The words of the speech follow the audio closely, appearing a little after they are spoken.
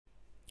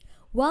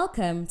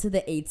Welcome to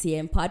the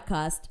ATM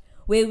podcast,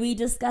 where we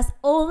discuss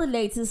all the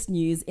latest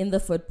news in the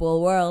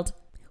football world.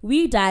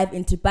 We dive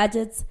into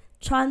budgets,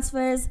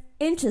 transfers,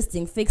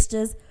 interesting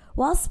fixtures,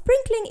 while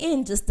sprinkling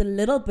in just a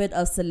little bit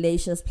of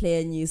salacious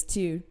player news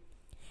too.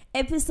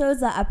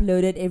 Episodes are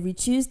uploaded every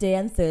Tuesday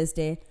and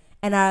Thursday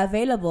and are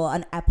available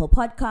on Apple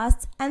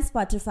Podcasts and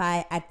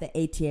Spotify at the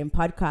ATM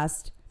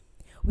podcast.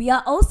 We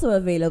are also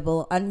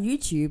available on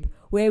YouTube,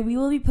 where we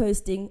will be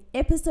posting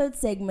episode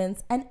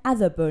segments and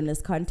other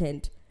bonus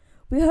content.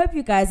 We hope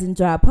you guys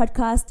enjoy our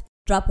podcast.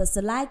 Drop us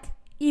a like,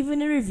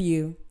 even a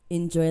review.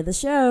 Enjoy the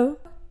show.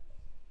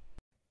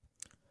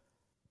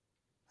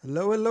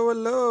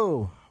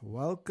 Hello.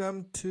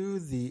 Welcome to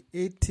the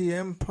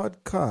ATM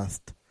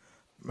podcast.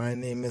 My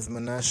name is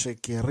Menashe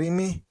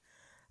Kirimi.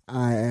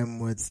 I am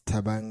with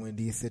Tabang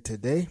Wedise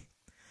today.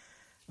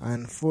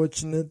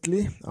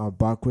 Unfortunately, our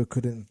Bakwe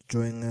couldn't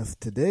join us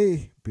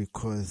today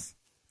because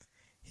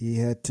he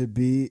had to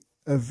be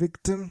a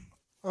victim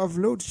of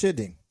load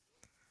shedding.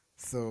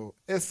 So,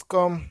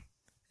 Eskom,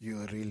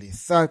 you really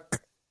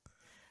suck.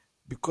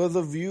 Because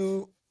of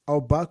you,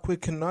 our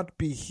Bakwe cannot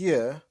be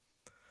here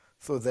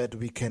so that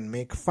we can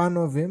make fun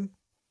of him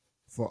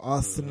for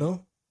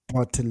Arsenal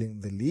bottling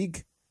the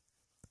league.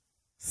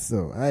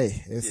 So,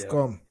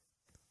 Eskom,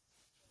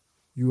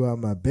 you are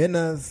my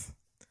banners,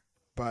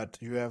 but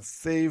you have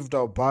saved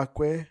our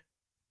Bakwe,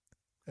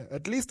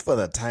 at least for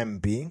the time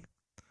being,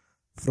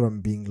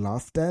 from being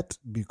laughed at,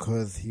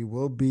 because he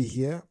will be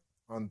here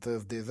on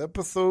Thursday's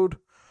episode,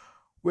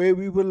 where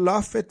we will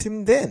laugh at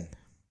him then.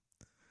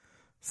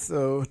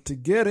 So, to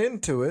get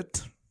into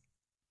it,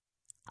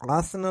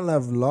 Arsenal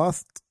have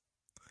lost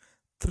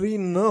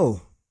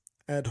 3-0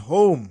 at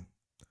home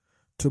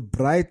to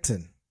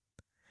Brighton,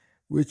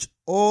 which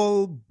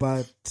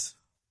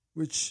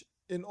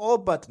in all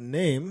but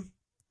name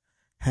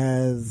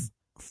has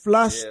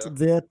flushed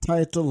their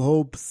title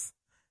hopes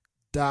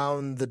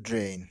down the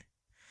drain.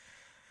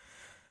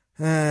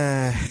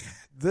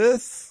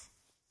 This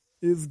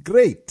is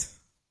great,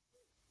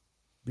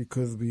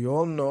 because we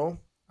all know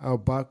our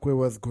Bakwe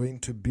was going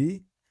to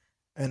be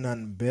an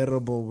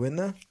unbearable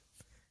winner.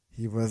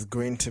 He was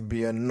going to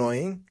be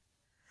annoying.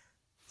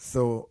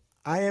 So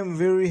I am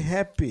very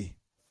happy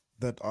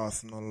that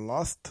Arsenal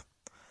lost.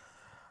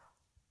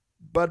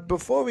 But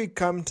before we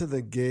come to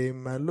the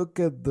game, I look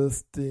at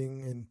this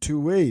thing in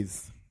two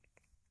ways.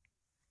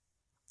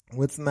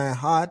 With my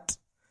heart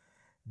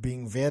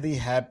being very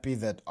happy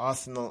that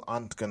Arsenal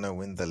aren't going to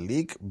win the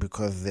league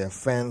because their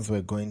fans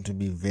were going to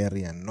be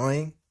very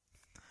annoying.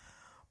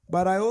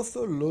 But I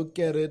also look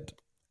at it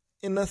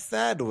in a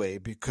sad way,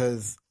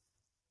 because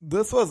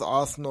this was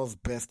Arsenal's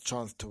best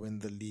chance to win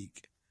the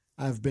league.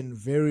 I've been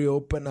very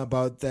open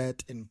about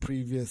that in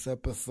previous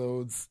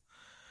episodes.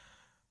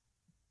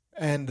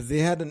 And they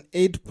had an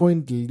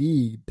 8-point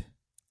lead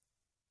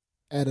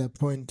at a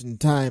point in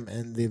time,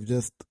 and they've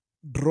just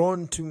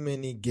drawn too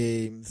many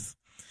games.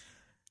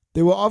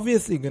 They were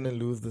obviously going to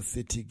lose the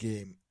City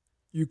game.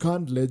 You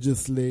can't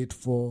legislate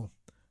for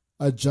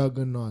a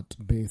juggernaut,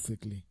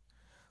 basically.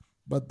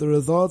 But the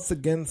results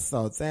against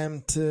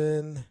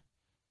Southampton,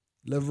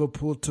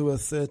 Liverpool to a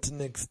certain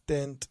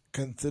extent,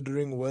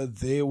 considering where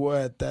they were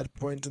at that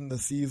point in the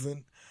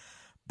season,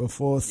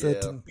 before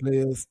certain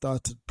players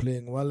started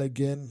playing well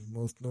again,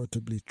 most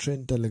notably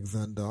Trent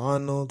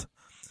Alexander-Arnold,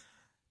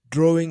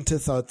 drawing to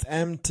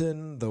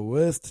Southampton, the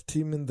worst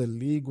team in the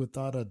league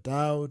without a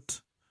doubt,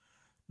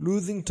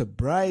 losing to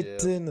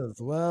Brighton as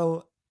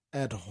well,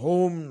 at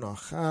home,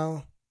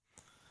 Nochal.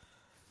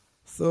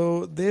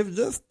 So they've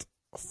just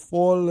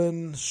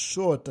fallen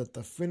short at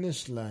the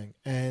finish line,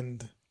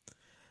 and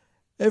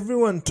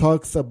everyone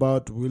talks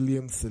about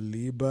William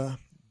Saliba,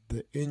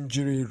 the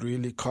injury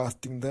really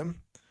costing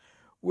them,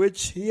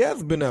 which he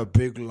has been a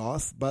big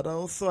loss, but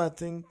also I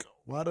think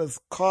what has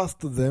cost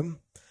them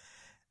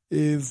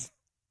is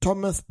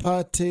Thomas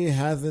Partey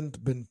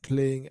hasn't been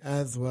playing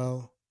as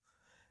well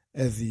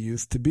as he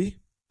used to be,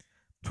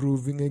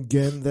 proving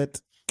again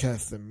that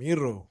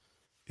Casemiro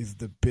is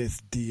the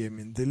best DM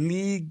in the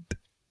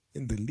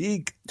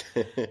league,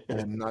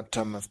 and not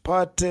Thomas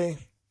Partey.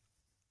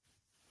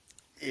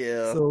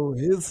 Yeah. So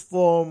his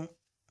form,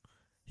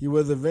 he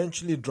was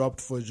eventually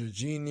dropped for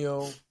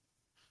Jorginho.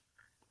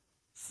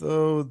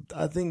 So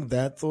I think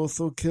that's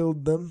also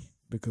killed them,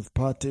 because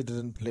Partey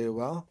didn't play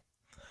well.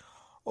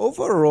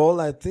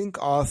 Overall, I think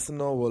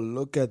Arsenal will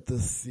look at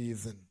this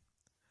season,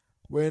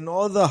 when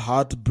all the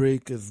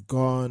heartbreak is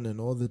gone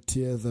and all the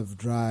tears have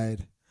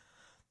dried,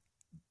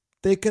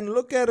 they can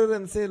look at it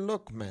and say,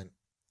 look, man,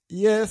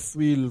 yes,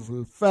 we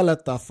fell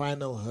at the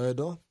final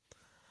hurdle,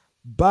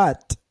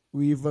 but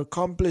we've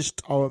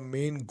accomplished our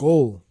main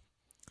goal,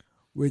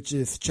 which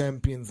is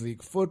Champions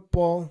League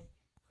football.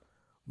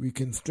 We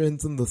can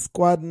strengthen the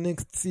squad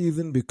next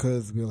season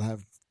because we'll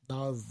have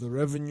now the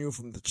revenue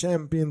from the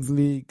Champions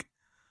League.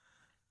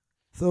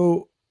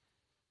 So,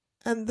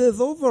 and there's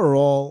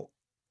overall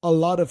a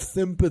lot of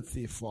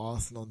sympathy for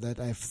Arsenal that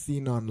I've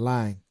seen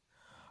online.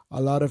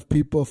 A lot of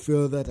people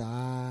feel that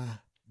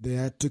they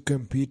had to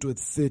compete with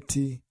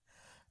City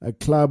a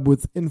club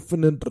with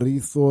infinite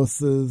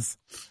resources,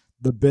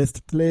 the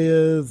best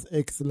players,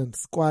 excellent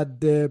squad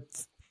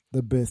depth,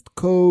 the best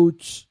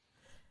coach,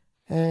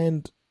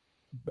 and,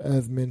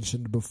 as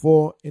mentioned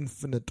before,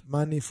 infinite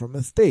money from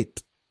a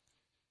state.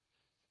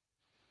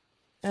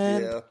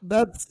 And Yeah.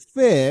 that's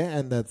fair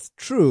and that's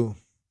true.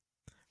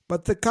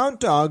 But the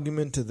counter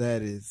argument to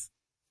that is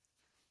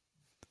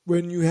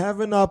when you have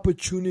an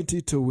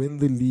opportunity to win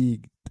the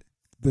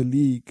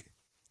league,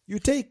 you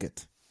take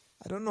it.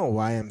 I don't know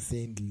why I'm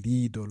saying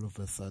lead all of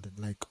a sudden.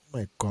 Like, oh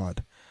my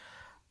God.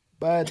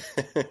 But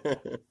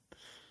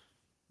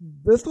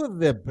this was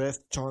their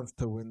best chance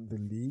to win the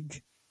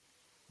league.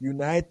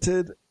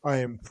 United are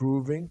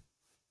improving.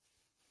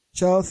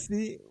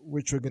 Chelsea,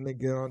 which we're going to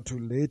get onto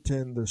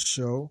later in the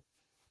show,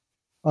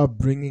 are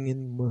bringing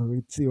in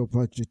Maurizio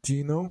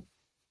Pochettino.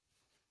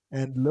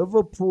 And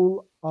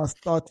Liverpool are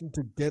starting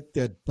to get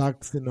their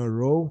ducks in a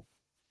row.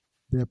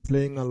 They're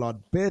playing a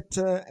lot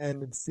better,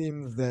 and it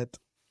seems that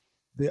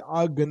they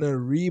are going to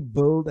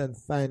rebuild and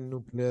sign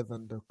new players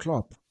under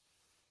Klopp.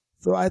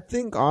 So I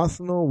think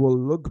Arsenal will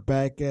look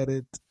back at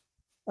it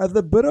as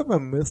a bit of a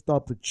missed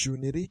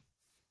opportunity,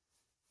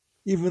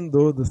 even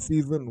though the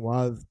season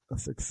was a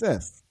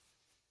success.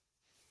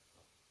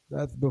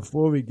 That's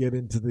before we get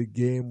into the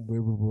game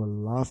where we will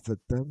laugh at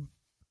them.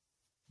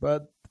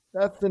 But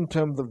that's in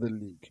terms of the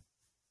league.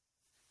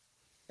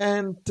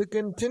 And to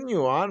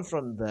continue on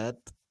from that,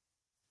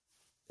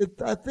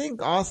 I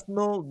think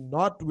Arsenal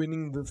not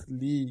winning this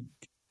league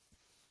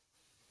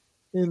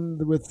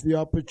with the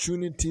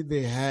opportunity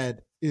they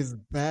had is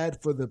bad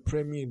for the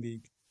Premier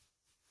League,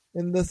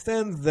 in the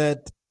sense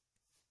that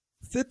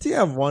City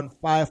have won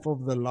 5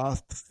 of the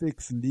last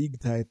 6 league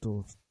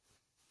titles.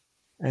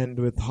 And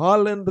with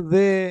Haaland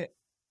there,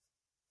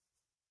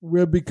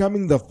 we're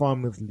becoming the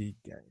Farmers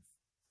League, guys.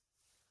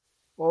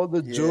 All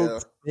the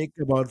jokes make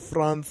about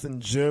France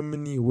and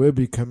Germany, we're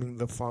becoming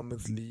the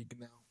Farmers League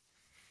now.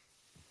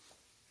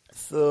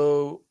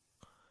 So,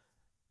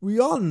 we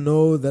all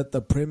know that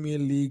the Premier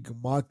League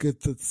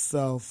markets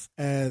itself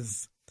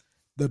as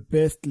the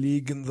best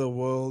league in the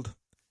world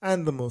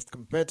and the most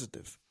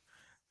competitive,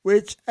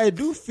 which I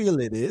do feel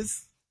it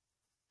is,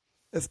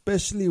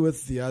 especially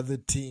with the other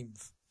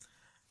teams.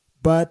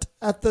 But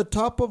at the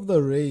top of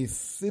the race,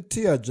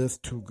 City are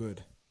just too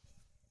good.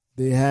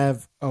 They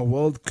have a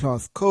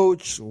world-class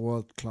coach,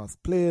 world-class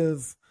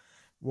players,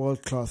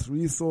 world-class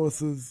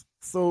resources.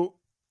 So,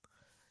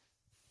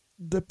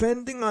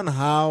 depending on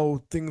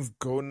how things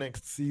go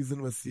next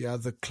season with the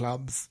other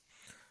clubs,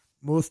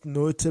 most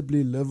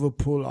notably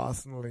Liverpool,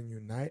 Arsenal,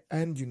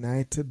 and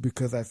United,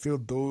 because I feel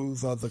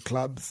those are the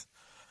clubs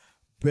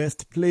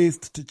best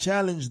placed to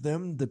challenge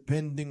them,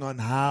 depending on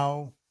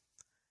how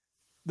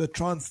the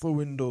transfer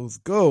windows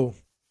go.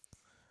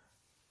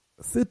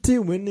 City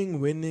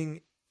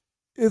winning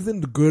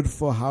isn't good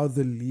for how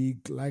the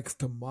league likes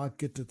to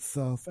market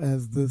itself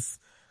as this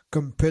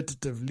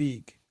competitive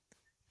league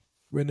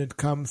when it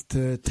comes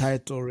to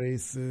title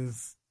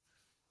races.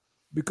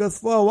 Because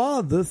for a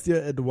while this year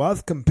it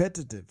was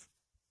competitive.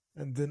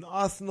 And then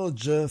Arsenal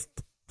just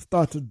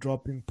started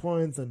dropping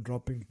points.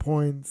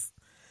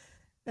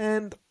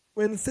 And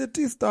when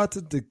City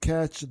started to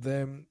catch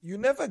them, you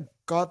never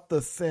got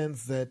the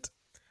sense that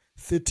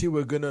City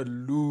were going to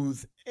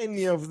lose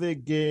any of their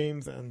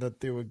games and that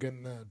they were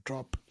going to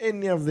drop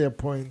any of their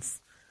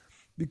points.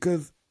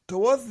 Because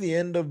towards the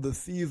end of the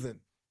season,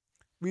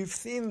 we've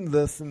seen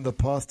this in the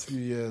past few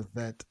years,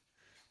 that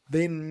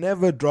they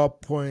never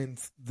drop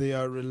points. They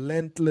are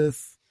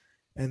relentless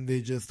and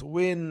they just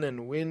win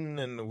and win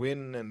and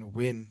win and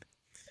win.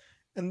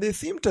 And they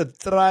seem to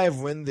thrive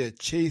when they're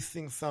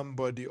chasing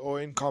somebody or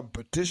in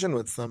competition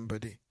with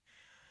somebody.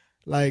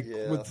 Like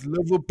with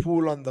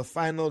Liverpool on the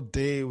final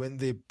day, when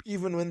they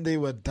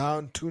were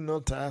down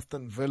 2-0 to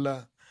Aston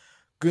Villa,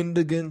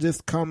 Gundogan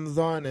just comes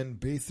on and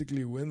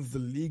basically wins the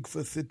league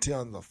for City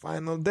on the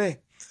final day.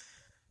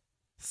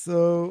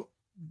 So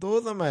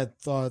those are my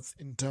thoughts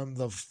in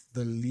terms of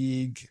the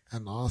league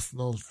and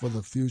Arsenal for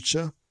the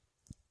future.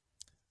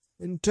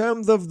 In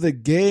terms of the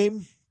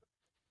game,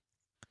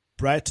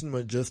 Brighton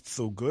were just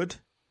so good.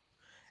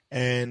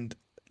 And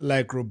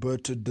like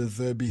Roberto De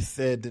Zerbi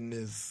said in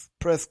his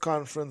press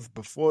conference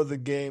before the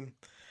game,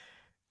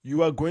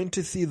 you are going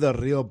to see the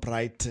real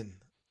Brighton.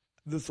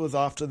 This was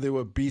after they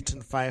were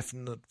beaten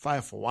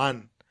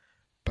 5-1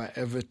 by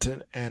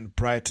Everton, and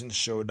Brighton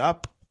showed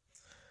up.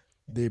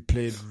 They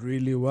played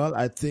really well.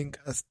 I think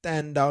a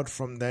standout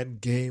from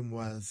that game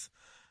was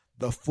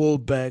the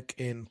fullback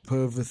in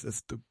Pervis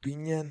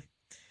Estupiñán.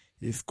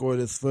 He scored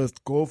his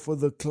first goal for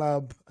the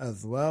club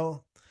as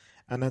well.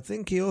 And I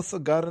think he also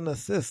got an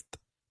assist.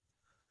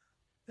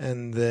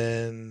 And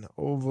then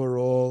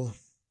overall,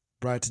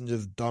 Brighton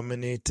just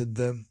dominated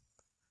them.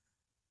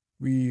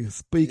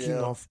 Speaking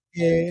of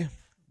air,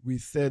 we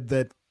said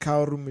that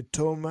Kaoru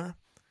Mitoma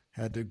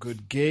had a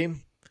good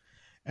game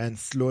and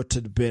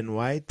slaughtered Ben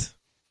White.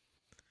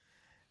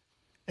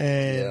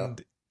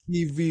 And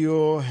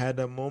Kivio had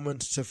a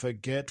moment to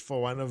forget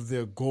for one of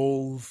their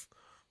goals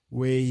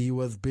where he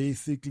was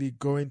basically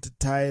going to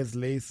tie his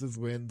laces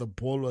when the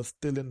ball was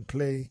still in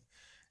play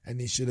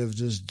and he should have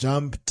just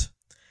jumped.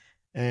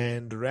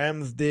 And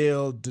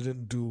Ramsdale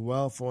didn't do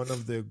well for one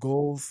of their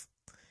goals.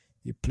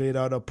 He played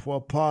out a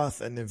poor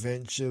pass and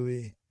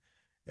eventually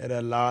it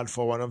allowed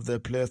for one of their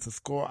players to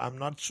score. I'm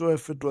not sure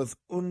if it was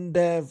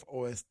Undev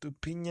or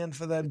Estupinian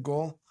for that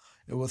goal.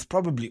 It was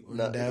probably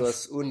No, it Undev.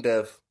 was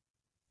Undev.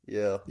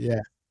 Yeah.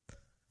 Yeah.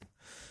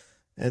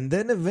 And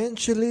then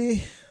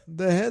eventually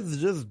the heads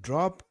just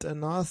dropped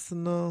and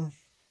Arsenal,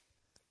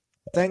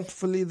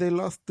 thankfully, they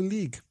lost the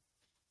league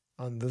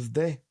on this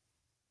day.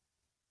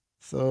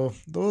 So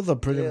those are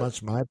pretty Yeah.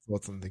 much my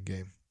thoughts on the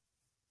game.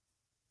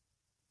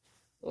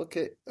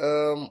 Okay.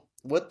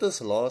 With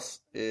this loss,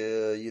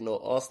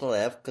 Arsenal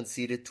have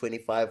conceded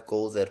 25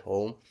 goals at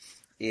home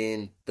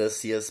in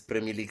this year's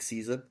Premier League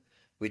season,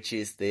 which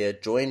is their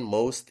joint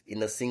most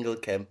in a single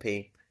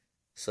campaign.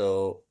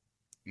 So,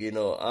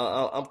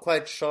 I'm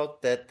quite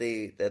shocked that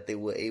they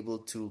were able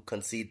to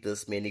concede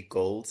this many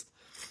goals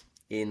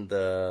in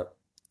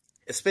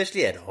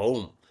especially at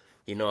home.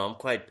 I'm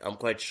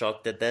quite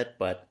shocked at that,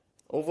 but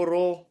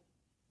overall,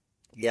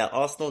 yeah,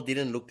 Arsenal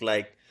didn't look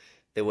like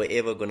they were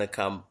ever gonna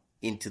come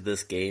into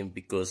this game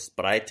because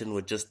Brighton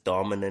were just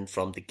dominant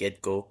from the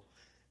get-go.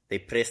 They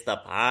pressed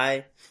up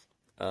high.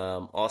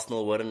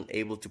 Arsenal weren't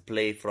able to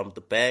play from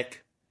the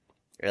back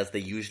as they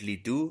usually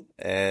do,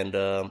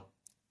 and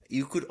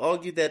you could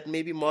argue that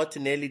maybe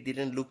Martinelli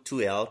didn't look too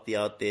healthy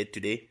out there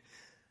today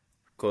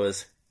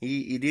because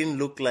he didn't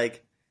look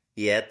like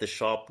he had the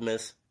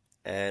sharpness.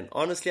 And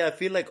honestly, I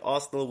feel like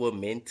Arsenal were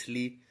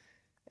mentally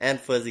and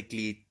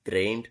physically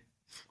drained.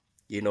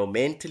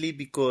 Mentally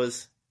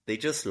because they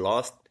just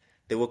lost.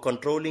 They were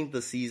controlling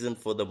the season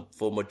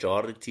for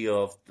majority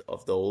of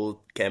the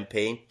whole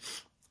campaign,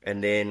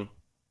 and then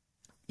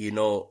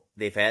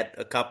they've had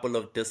a couple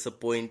of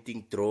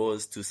disappointing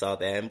draws to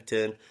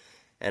Southampton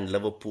and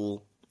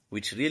Liverpool,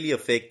 which really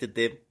affected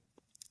them.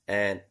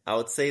 And I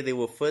would say they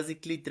were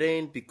physically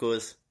drained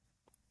because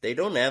they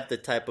don't have the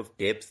type of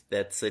depth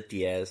that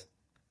City has.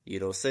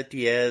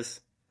 City has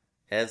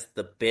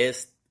the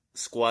best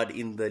squad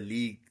in the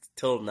league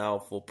till now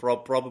for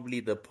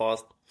probably the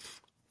past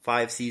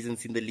 5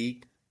 seasons in the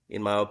league,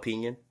 in my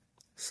opinion.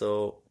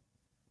 So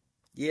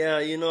yeah,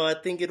 I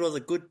think it was a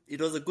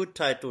good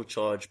title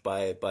charge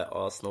by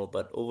Arsenal,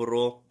 but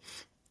overall,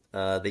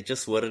 they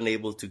just weren't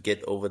able to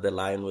get over the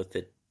line with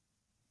it.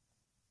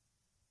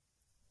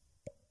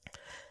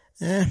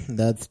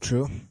 That's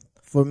true.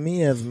 For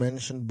me, as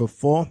mentioned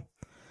before,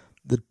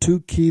 the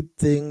two key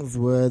things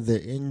were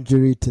the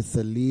injury to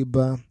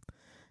Saliba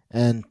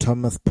and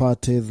Thomas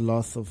Partey's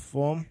loss of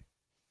form.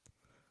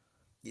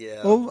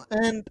 Yeah,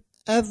 And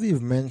as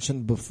we've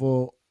mentioned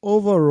before,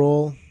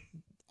 overall,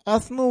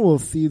 Arsenal will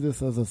see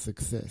this as a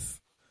success.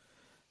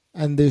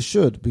 And they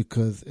should,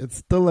 because it's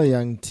still a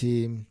young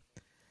team.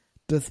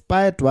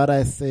 Despite what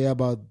I say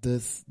about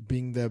this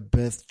being their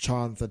best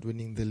chance at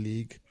winning the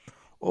league,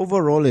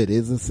 overall it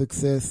is a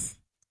success.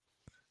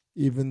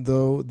 Even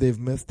though they've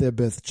missed their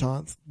best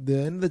chance,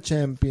 they're in the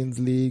Champions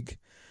League.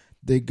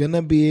 They're going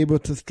to be able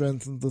to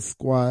strengthen the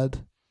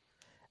squad.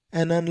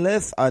 And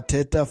unless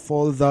Arteta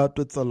falls out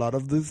with a lot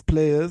of these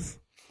players,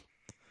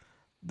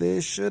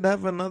 they should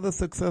have another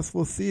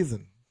successful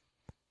season.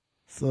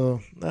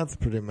 So that's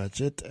pretty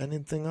much it.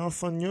 Anything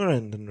else on your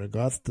end in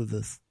regards to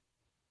this?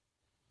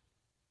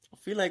 I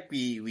feel like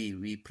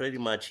we pretty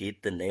much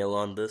hit the nail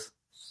on this.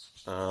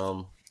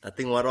 I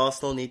think what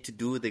Arsenal need to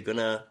do, they're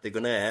gonna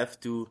have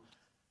to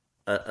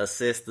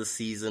assess the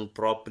season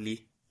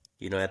properly.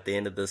 At the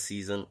end of the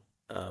season,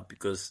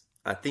 because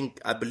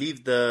I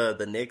believe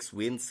the next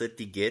win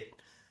City get,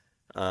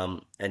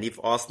 and if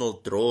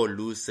Arsenal draw or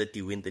lose,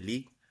 City win the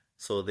league.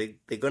 So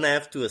they're gonna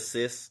have to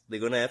assess. They're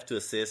gonna have to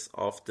assess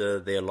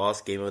after their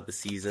last game of the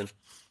season,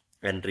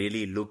 and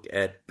really look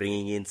at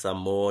bringing in some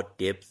more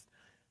depth,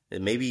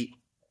 and maybe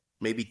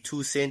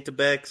two centre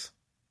backs,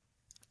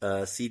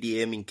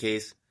 CDM in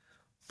case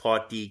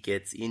Partey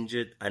gets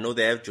injured. I know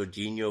they have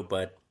Jorginho,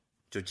 but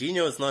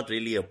Jorginho is not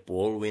really a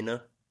ball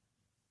winner.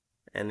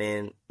 And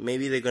then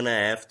maybe they're gonna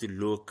have to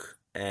look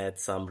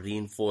at some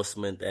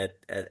reinforcement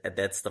at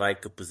that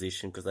striker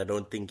position because I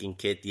don't think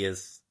Nketiah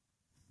is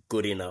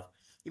good enough.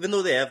 Even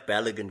though they have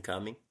Balogun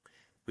coming,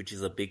 which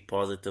is a big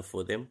positive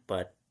for them.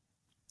 But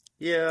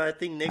yeah, I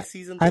think next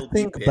season I they'll be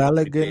think better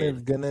Balogun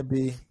is prepared. going to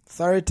be,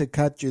 sorry to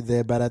cut you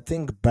there, but I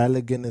think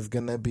Balogun is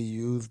going to be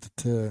used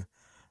to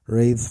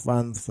raise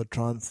funds for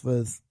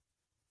transfers.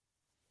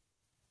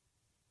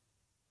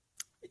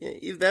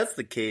 If that's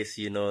the case,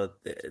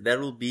 that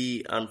will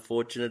be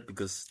unfortunate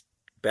because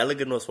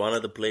Balogun was one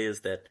of the players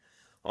that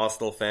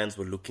Arsenal fans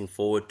were looking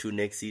forward to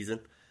next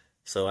season.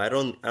 So I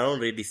don't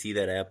really see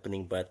that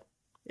happening. But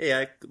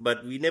yeah,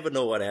 but we never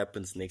know what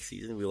happens next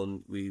season. We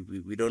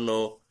don't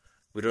know.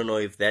 We don't know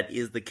if that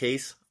is the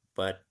case.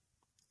 But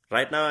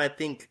right now, I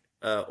think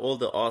all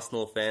the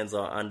Arsenal fans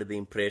are under the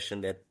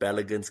impression that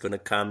Balogun's going to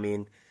come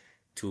in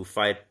to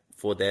fight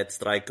for that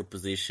striker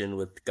position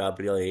with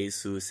Gabriel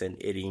Jesus and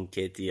Eddie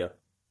Nketiah.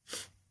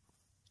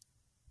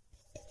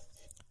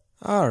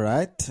 All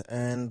right,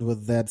 and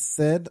with that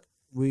said,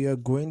 we are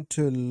going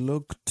to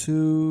look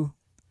to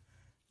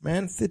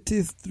Man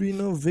City's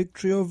 3-0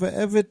 victory over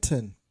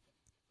Everton.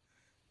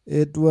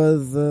 It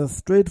was a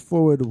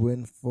straightforward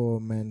win for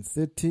Man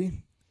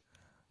City.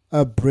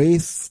 A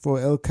brace for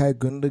Ilkay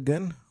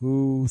Gundogan,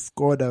 who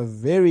scored a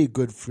very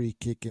good free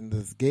kick in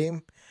this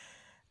game.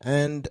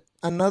 And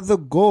another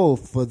goal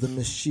for the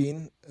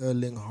machine,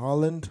 Erling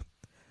Haaland,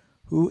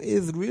 who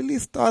is really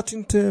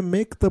starting to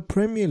make the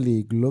Premier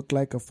League look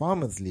like a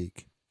farmers'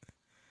 league.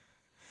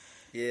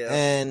 Yeah.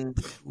 And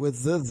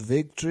with this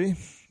victory,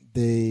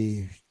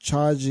 they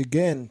charge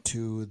again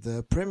to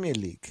the Premier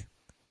League.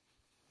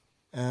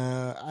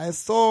 I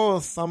saw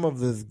some of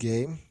this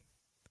game,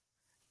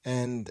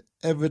 and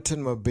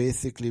Everton were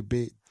basically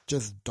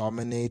just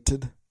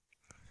dominated.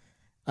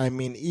 I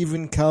mean,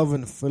 even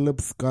Calvin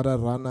Phillips got a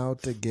run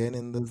out again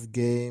in this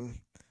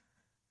game.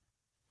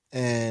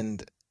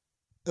 And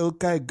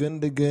Ilkay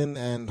Gundogan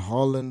and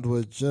Haaland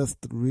were just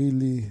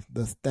really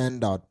the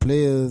standout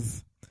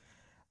players.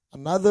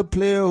 Another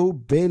player who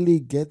barely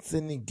gets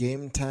any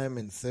game time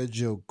and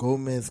Sergio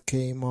Gomez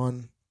came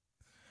on.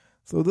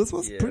 So this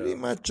was pretty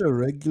much a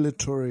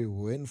regulatory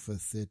win for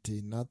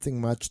City.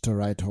 Nothing much to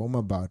write home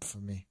about for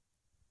me.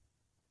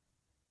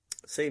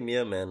 Same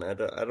here, man.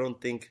 I don't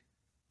think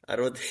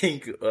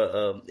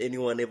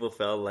anyone ever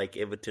felt like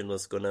Everton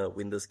was gonna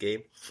win this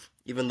game,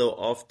 even though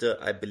after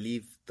I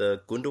believe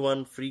the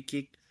Gundogan free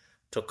kick,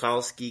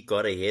 Tokowski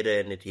got a header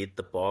and it hit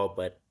the bar,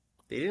 but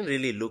they didn't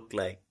really look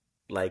like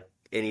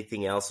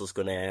anything else was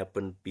gonna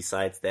happen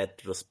besides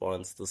that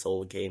response this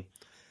whole game.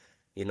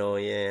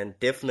 And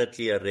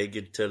definitely a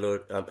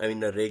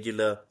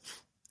regular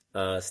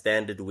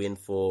standard win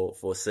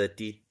for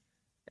City,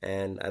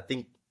 and I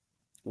think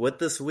with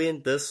this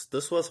win, this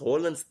was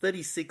Haaland's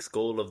 36th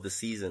goal of the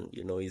season.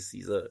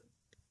 He's a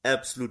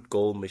absolute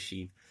goal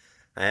machine.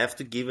 I have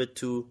to give it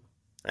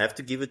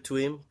to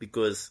him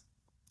because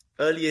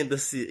earlier in the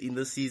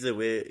season,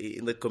 where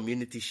in the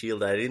Community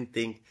Shield,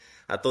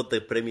 I thought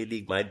the Premier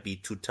League might be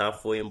too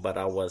tough for him, but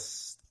I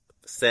was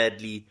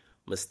sadly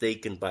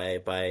mistaken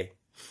by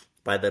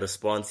the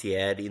response he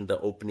had in the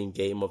opening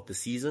game of the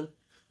season.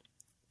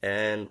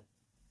 And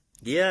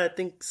yeah, I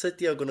think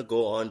City are gonna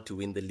go on to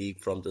win the league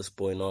from this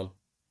point on.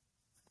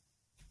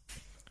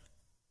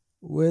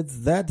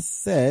 With that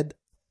said,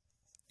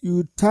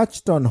 you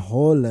touched on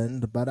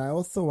Haaland, but I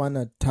also want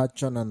to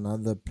touch on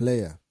another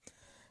player.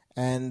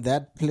 And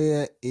that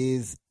player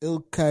is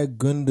Ilkay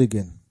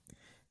Gundogan.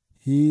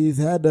 He's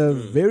had a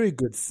very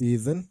good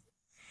season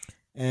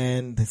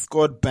and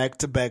scored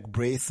back-to-back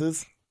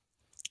braces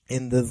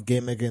in this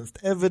game against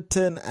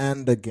Everton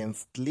and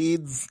against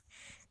Leeds.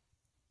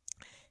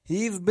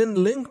 He's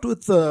been linked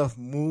with a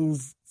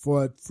move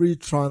for a free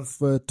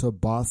transfer to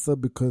Barca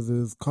because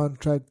his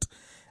contract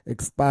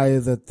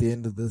expires at the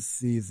end of this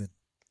season.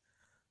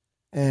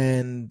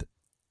 And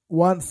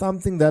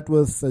something that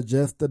was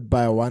suggested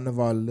by one of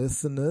our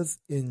listeners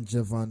in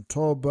Javan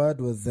Torbad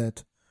was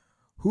that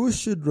who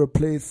should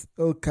replace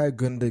Ilkay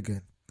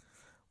Gundogan,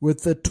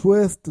 with the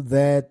twist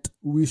that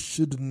we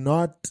should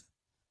not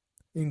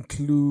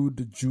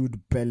include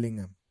Jude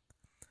Bellingham.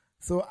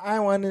 So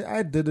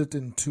I did it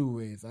in two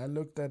ways. I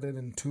looked at it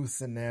in two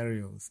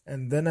scenarios,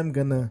 and then I'm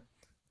gonna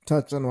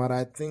touch on what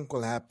I think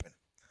will happen.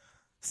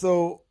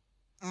 So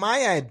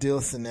my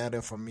ideal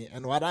scenario for me,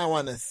 and what I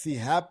want to see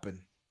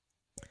happen,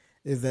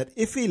 is that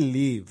if he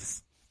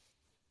leaves,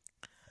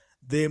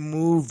 they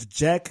move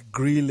Jack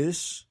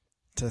Grealish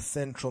to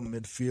central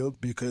midfield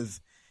because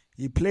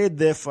he played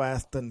there for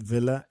Aston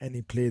Villa and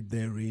he played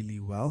there really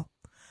well.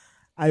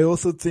 I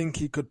also think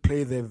he could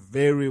play there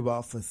very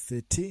well for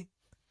City.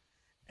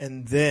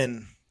 And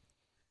then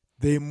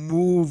they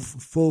move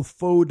Phil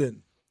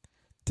Foden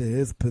to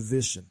his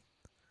position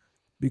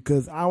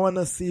because I want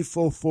to see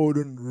Phil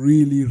Foden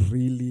really,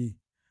 really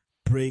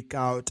break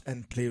out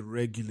and play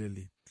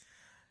regularly.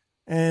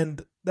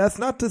 And that's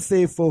not to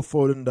say Phil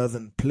Foden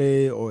doesn't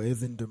play or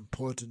isn't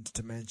important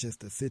to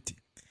Manchester City.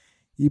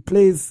 He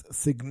plays a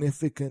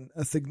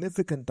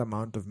significant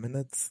amount of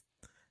minutes.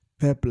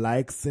 Pep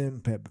likes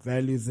him, Pep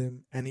values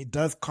him, and he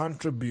does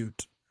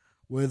contribute,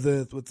 whether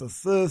it's with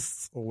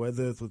assists or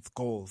whether it's with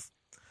goals.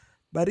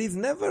 But he's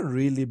never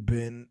really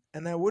been,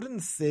 and I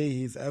wouldn't say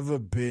he's ever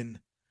been,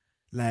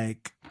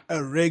 like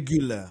a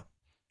regular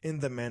in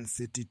the Man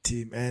City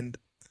team. And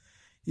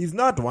he's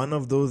not one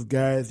of those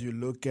guys you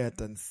look at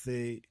and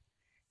say,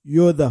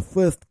 you're the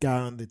first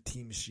guy on the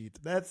team sheet.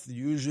 That's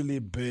usually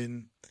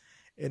been,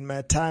 in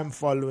my time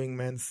following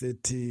Man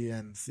City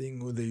and seeing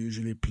who they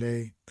usually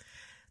play,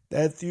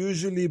 that's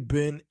usually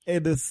been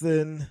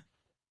Edison,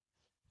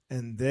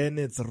 and then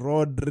it's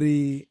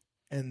Rodri,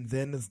 and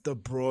then it's De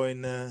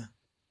Bruyne,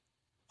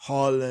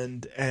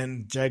 Haaland,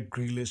 and Jack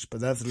Grealish, but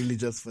that's really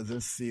just for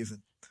this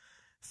season.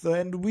 So,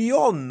 and we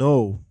all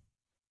know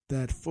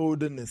that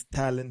Foden is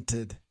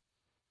talented,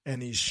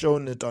 and he's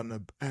shown it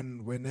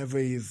and whenever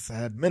he's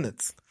had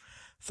minutes.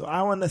 So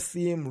I want to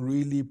see him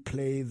really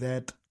play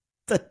that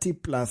 30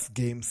 plus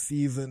game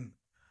season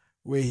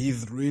where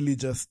he's really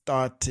just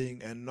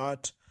starting and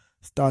not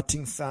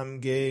starting some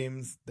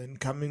games, then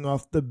coming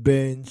off the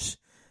bench,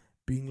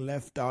 being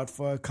left out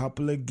for a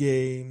couple of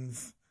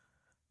games.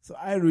 So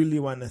I really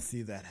want to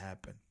see that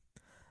happen.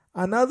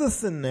 Another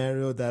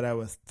scenario that I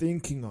was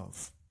thinking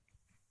of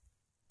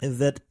is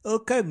that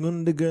Ilkay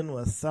Gundogan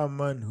was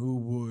someone who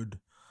would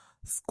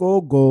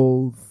score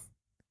goals,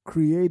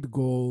 create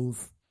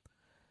goals,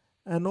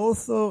 and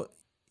also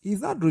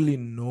he's not really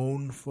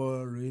known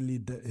for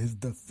really his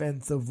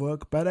defensive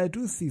work, but I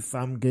do see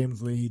some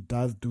games where he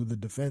does do the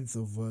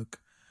defensive work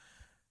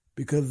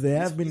because there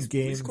have been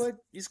games.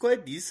 He's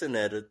quite decent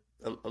at it.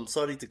 I'm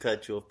sorry to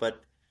cut you off,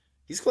 but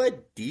he's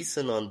quite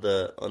decent on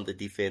the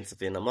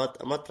defensive end. I'm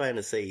not trying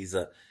to say he's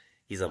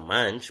a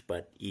munch,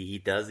 but he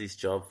does his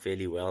job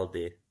fairly well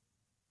there.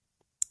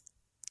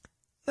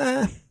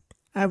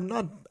 I've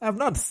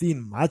not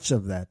seen much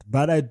of that,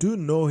 but I do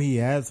know he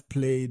has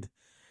played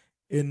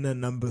in a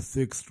number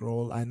 6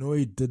 role. I know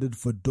he did it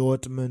for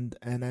Dortmund,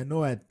 and I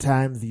know at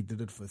times he did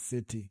it for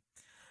City.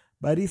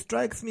 But he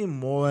strikes me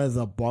more as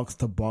a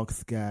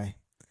box-to-box guy.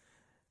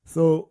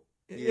 So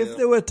if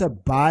they were to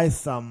buy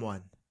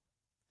someone,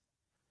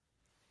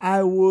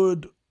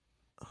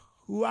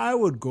 who I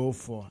would go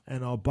for,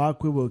 and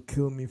Obakwe will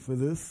kill me for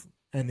this,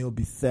 and he'll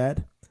be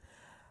sad.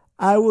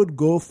 I would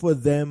go for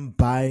them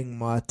buying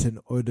Martin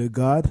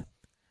Odegaard.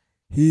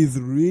 He's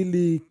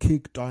really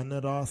kicked on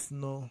at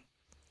Arsenal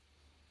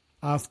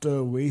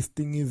after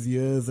wasting his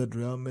years at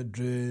Real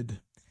Madrid,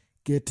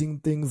 getting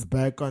things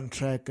back on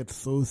track at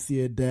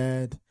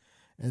Sociedad,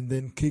 and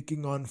then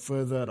kicking on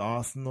further at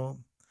Arsenal.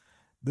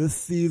 This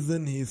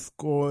season he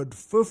scored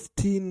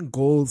 15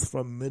 goals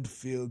from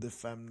midfield,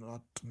 if I'm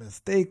not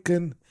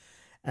mistaken,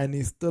 and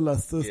he still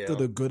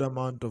assisted a good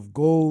amount of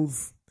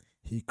goals.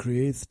 He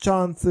creates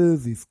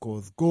chances, he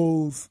scores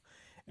goals,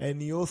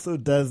 and he also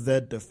does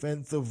that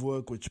defensive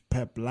work which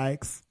Pep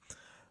likes.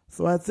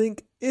 So I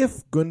think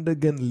if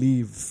Gundogan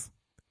leaves,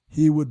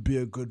 he would be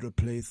a good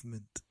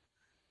replacement.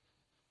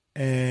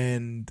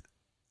 And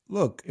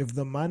look, if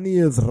the money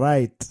is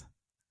right,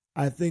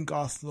 I think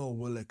Arsenal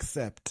will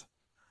accept.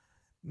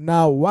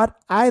 Now,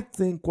 what I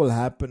think will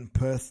happen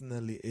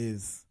personally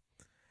is,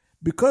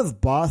 because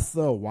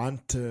Barca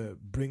want to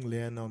bring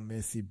Lionel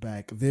Messi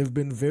back, they've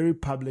been very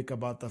public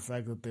about the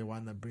fact that they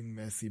want to bring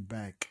Messi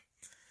back.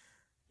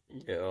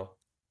 Yeah.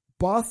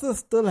 Barca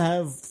still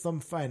have some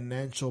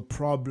financial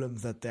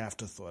problems that they have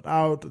to sort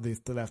out. They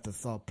still have to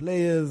sell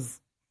players.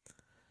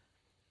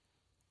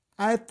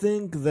 I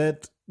think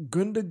that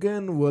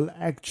Gundogan will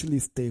actually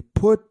stay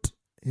put.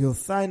 He'll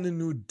sign a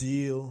new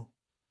deal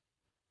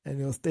and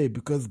he'll stay,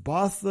 because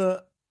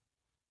Barca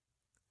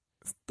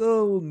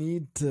still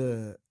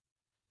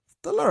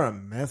are a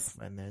mess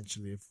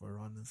financially, if we're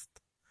honest.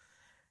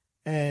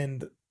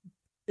 And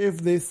if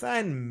they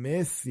sign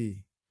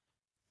Messi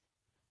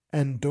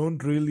and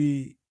don't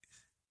really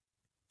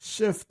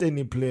shift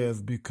any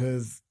players,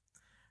 because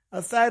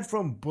aside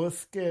from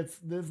Busquets,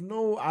 there's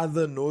no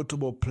other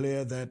notable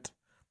player that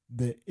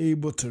they're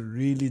able to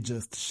really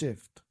just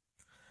shift.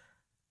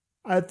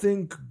 I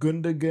think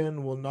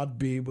Gundogan will not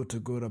be able to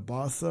go to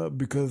Barca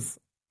because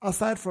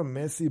aside from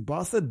Messi,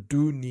 Barca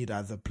do need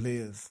other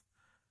players.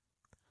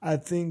 I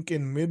think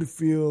in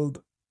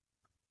midfield,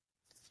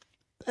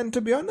 and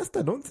to be honest,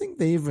 I don't think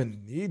they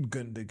even need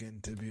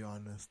Gundogan, to be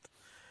honest,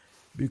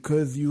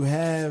 because you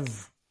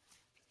have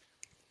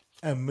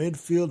a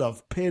midfield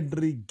of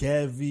Pedri,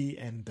 Gavi,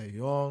 and De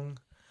Jong.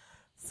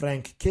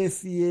 Frank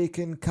Kessié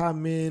can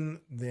come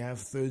in. They have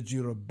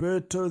Sergio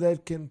Roberto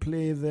that can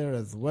play there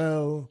as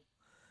well.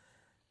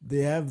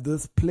 They have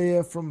this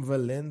player from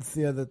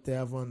Valencia that they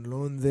have on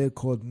loan there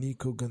called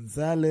Nico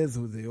Gonzalez,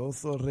 who they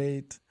also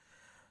rate.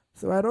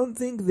 So I don't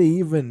think they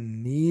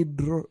even need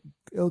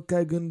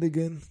Ilkay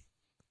Gundogan.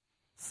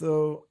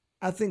 So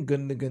I think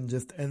Gundogan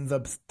just ends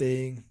up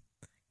staying,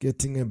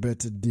 getting a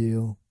better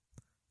deal,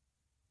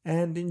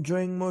 and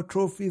enjoying more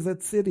trophies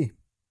at City.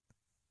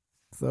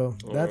 So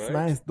that's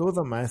nice. Those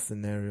are my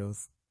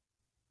scenarios.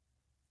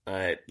 All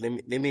right, let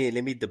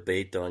me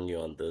debate on you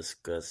on this,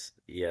 because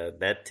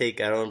that take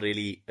I don't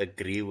really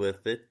agree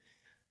with it.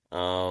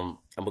 I'm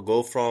gonna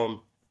go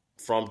from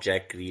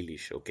Jack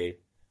Grealish, okay?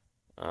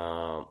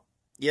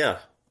 Yeah,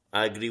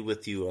 I agree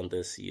with you on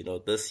this.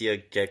 This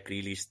year Jack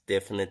Grealish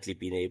definitely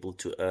been able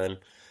to earn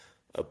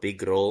a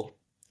big role.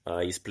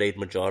 He's played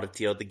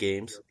majority of the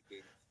games,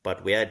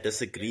 but where I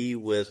disagree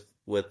with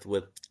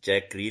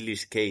Jack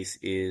Grealish's case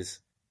is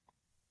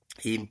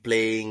him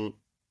playing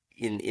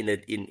in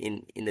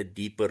a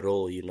deeper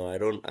role. I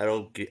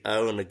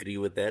don't agree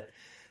with that.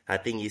 I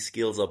think his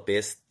skills are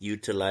best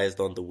utilized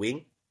on the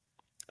wing.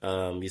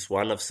 He's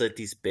one of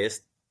City's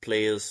best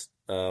players,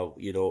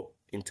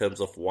 in terms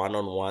of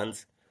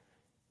one-on-ones.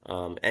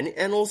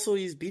 And also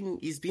he's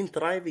been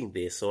thriving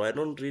there. So I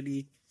don't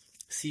really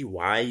see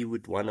why you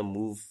would want to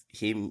move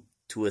him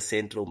to a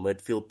central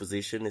midfield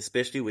position,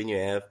 especially when you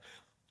have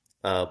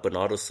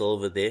Bernardo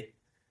Silva there.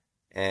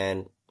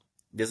 And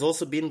there's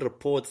also been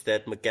reports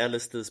that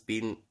McAllister's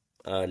been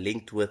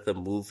linked with a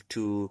move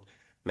to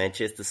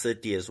Manchester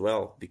City as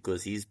well,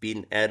 because he's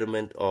been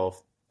adamant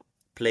of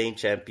playing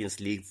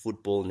Champions League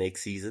football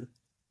next season.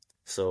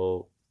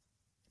 So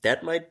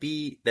that might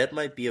be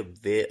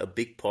a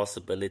big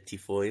possibility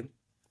for him.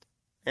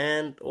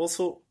 And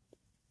also,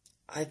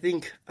 I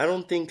think for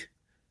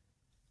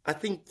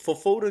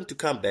Foden to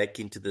come back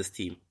into this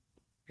team,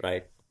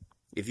 right?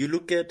 If you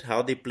look at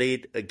how they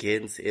played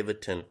against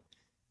Everton,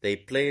 they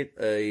played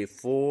a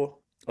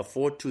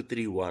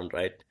 4-2-3-1,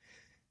 right?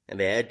 And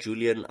they had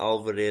Julian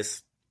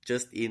Alvarez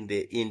just in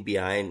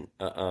behind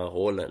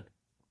Haaland.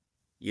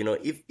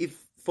 If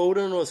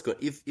Foden was going,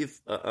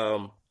 if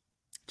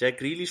Jack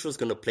Grealish was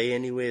going to play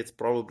anyway, it's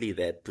probably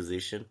that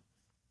position.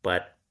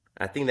 But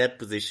I think that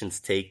position's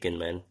taken,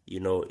 man.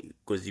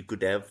 Because you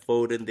could have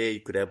Foden there, you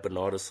could have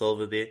Bernardo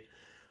Silva there.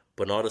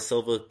 Bernardo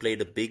Silva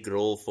played a big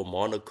role for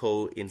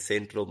Monaco in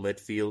central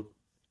midfield.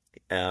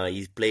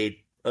 He's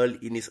played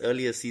in his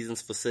earlier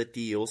seasons for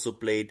City. He also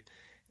played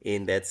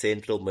in that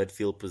central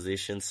midfield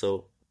position.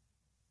 So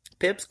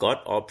Pep's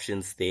got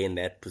options there in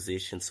that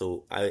position.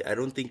 So I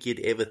don't think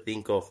he'd ever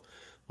think of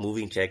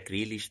moving Jack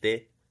Grealish there.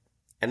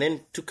 And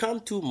then to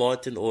come to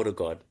Martin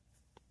Odegaard,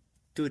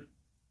 dude,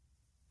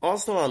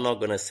 Arsenal are not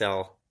going to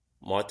sell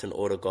Martin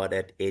Odegaard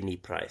at any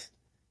price.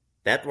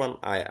 That one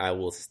I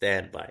will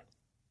stand by.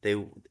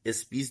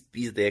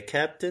 He's their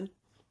captain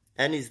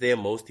and he's their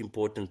most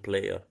important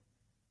player.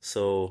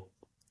 So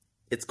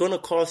it's going to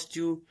cost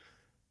you.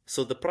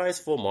 So the price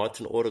for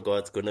Martin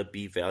Odegaard is going to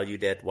be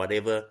valued at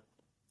whatever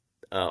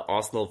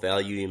Arsenal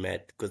value him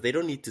at, because they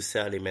don't need to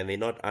sell him and they're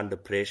not under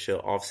pressure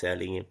of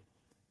selling him.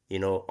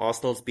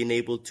 Arsenal's been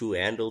able to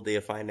handle their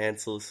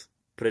finances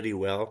pretty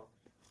well.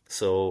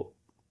 So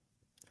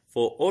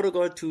for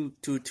Odegaard to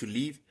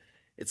leave,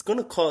 it's going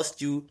to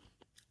cost you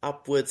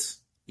upwards,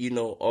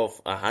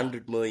 of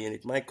 100 million.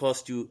 It might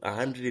cost you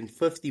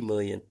 150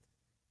 million.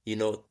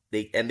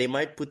 They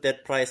might put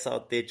that price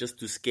out there just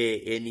to scare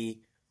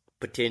any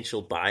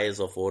potential buyers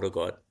of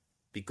Odegaard,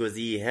 because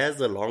he has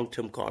a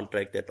long-term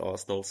contract at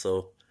Arsenal.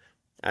 So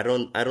I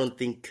don't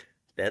think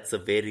that's a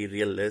very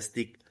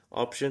realistic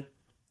option.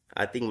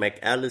 I think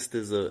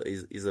McAllister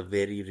is a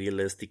very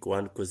realistic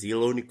one, because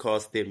he'll only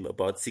cost them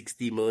about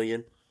 60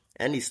 million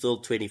and he's still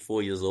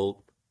 24 years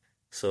old.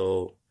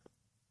 So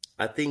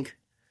I think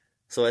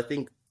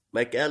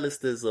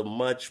McAllister is a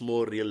much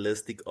more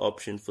realistic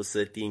option for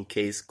City in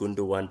case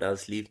Gundogan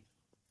does leave.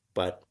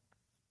 But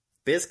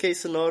best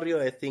case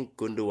scenario, I think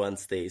Gundogan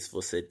stays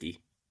for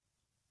City.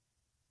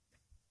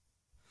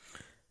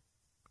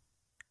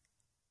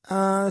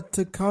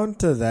 To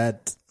counter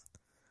that,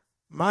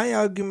 my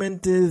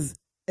argument is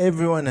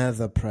everyone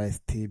has a price,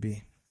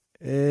 TB.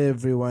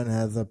 Everyone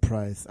has a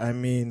price. I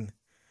mean,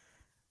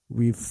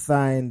 we've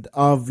signed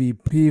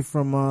RVP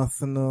from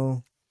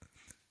Arsenal.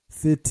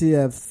 City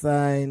have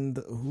signed,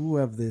 who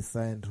have they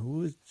signed?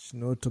 Which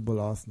notable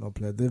Arsenal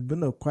player? There've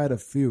been quite a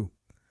few.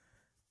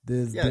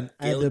 There's been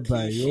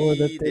Adebayor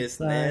that they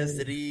signed.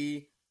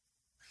 Nasri.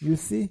 You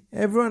see,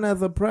 everyone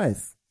has a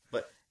price.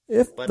 But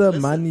if but the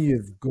listen, money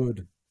is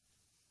good,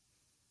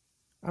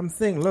 I'm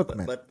saying, look,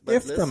 man, but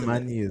if the listen,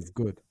 money is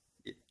good,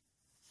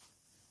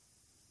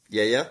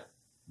 yeah.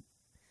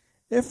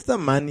 if the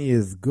money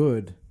is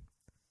good,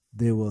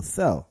 they will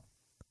sell.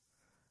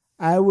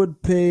 I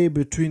would pay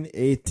between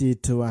 80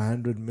 to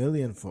 100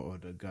 million for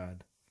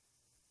Odegaard.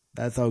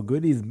 That's how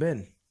good he's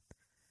been.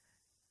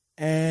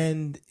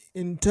 And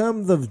in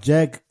terms of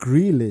Jack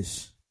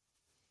Grealish,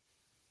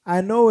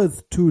 I know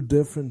it's two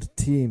different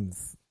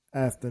teams,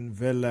 Aston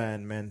Villa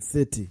and Man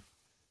City.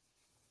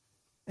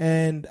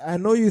 And I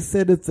know you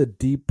said it's a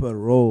deeper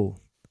role,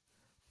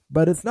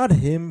 but it's not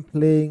him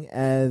playing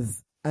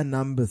as a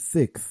number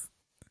 6.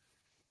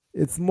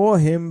 It's more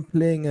him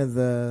playing as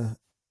a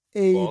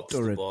 8 Box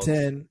or to a box.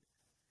 10.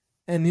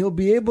 And he'll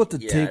be able to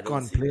Yeah, I take don't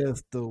on see that.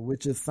 players though,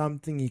 which is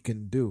something he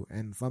can do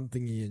and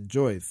something he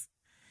enjoys.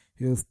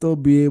 He'll still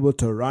be able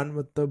to run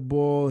with the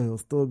ball. He'll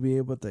still be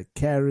able to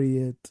carry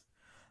it.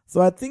 So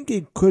I think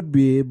he could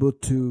be able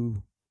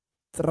to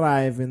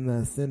thrive in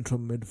the central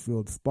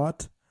midfield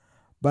spot.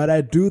 But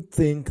I do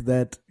think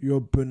that your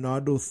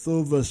Bernardo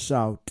Silva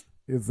shout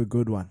is a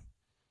good one.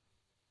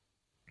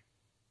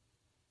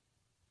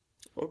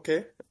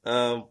 Okay.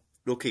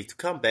 Okay, to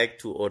come back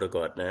to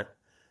Odegaard now,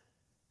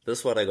 this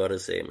is what I gotta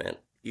say, man.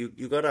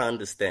 You gotta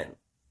understand.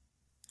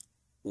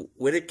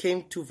 When it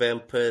came to Van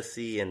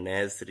Persie and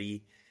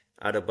Nasri,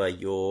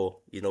 Adebayor,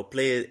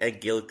 players,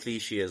 and Gil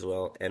Clichy as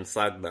well, and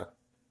Sagna,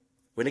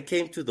 when it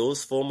came to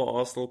those former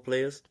Arsenal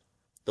players,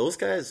 those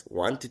guys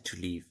wanted to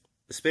leave.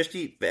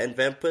 Especially Van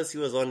Persie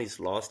was on his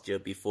last year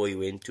before he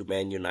went to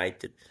Man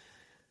United.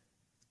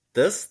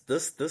 This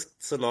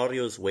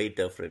scenario is way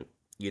different.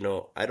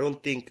 I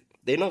don't think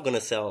they're not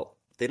gonna sell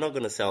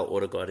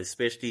Odegaard,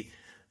 especially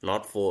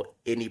not for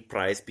any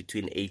price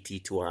between 80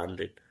 to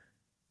 100.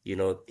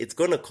 It's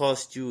gonna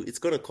cost you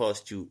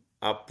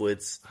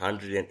upwards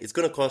 100, and it's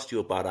gonna cost you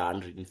about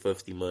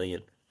 150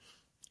 million.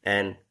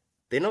 And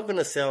they're not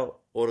gonna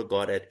sell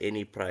Odegaard at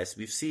any price.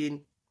 We've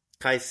seen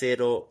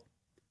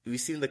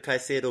the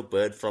Caicedo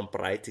bird from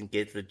Brighton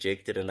get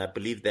rejected, and I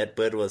believe that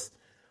bird was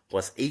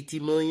 80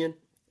 million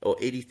or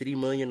 83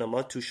 million. I'm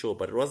not too sure,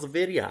 but it was a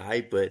very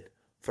high bid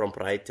from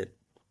Brighton.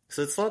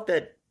 So it's not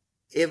that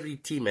every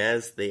team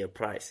has their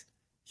price.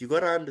 You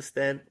gotta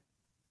understand,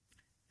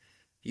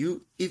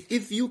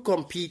 if you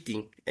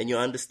competing and you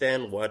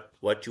understand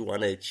what you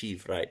wanna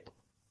achieve, right?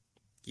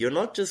 You're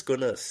not just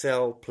gonna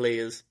sell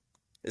players,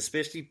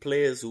 especially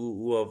players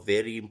who are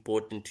very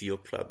important to your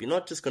club. You're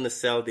not just gonna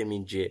sell them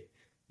in jet,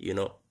 you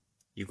know.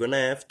 You're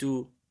gonna have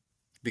to,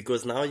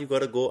 because now you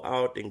gotta go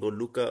out and go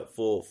look up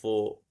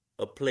for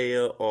a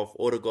player of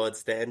Odegaard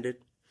standard.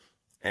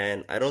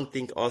 And I don't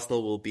think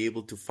Arsenal will be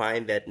able to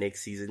find that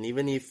next season.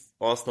 Even if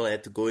Arsenal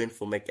had to go in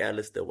for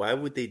McAllister, why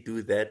would they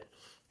do that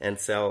and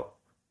sell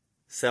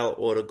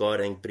Odegaard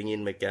and bring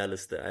in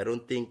McAllister? I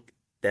don't think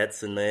that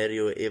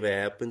scenario ever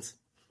happens.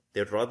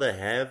 They'd rather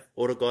have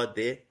Odegaard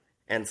there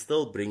and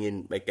still bring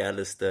in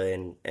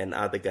McAllister and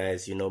other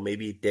guys,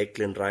 maybe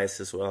Declan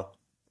Rice as well.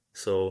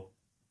 So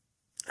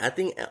I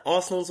think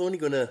Arsenal's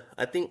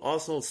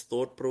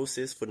thought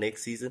process for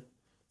next season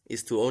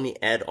is to only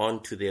add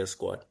on to their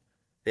squad.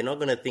 They're not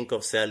going to think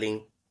of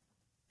selling,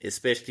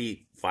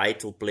 especially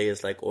vital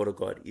players like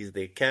Odegaard. He's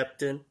their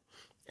captain,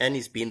 and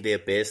he's been their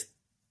best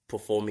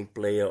performing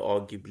player,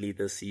 arguably,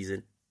 this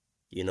season.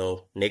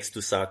 Next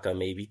to Saka,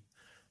 maybe.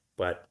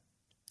 But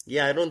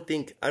yeah, I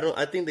think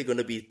they're going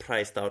to be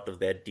priced out of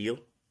that deal.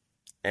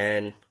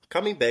 And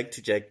coming back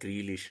to Jack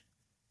Grealish,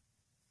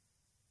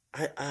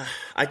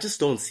 I just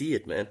don't see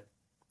it, man.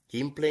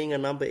 Him playing a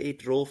number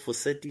 8 role for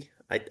City,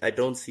 I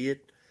don't see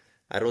it.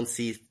 I don't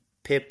see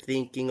Pep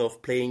thinking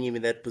of playing him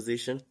in that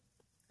position,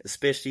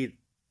 especially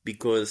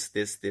because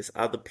there's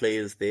other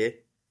players there.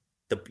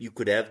 You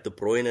could have De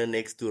Bruyne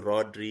next to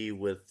Rodri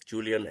with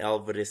Julian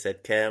Alvarez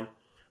at cam,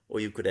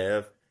 or you could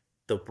have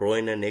De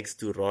Bruyne next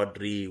to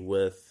Rodri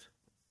with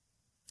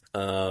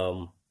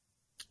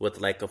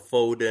like a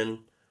Foden,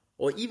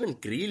 or even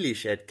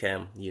Grealish at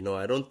cam.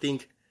 I don't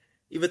think,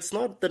 if it's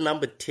not the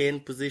number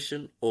 10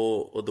 position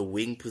or the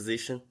wing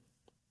position,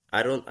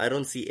 I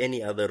don't see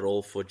any other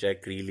role for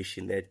Jack Grealish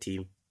in that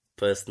team,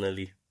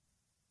 personally.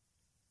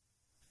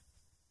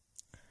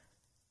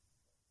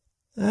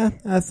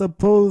 I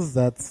suppose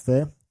that's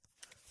fair.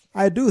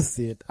 I do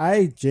see it.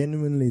 I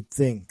genuinely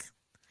think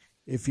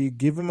if you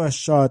give him a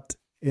shot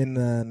in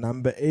a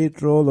number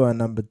 8 role or a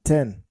number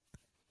 10,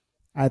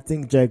 I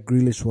think Jack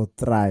Grealish will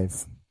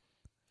thrive.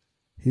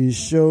 He's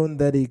shown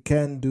that he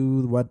can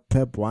do what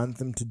Pep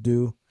wants him to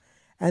do.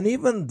 And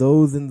even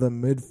those in the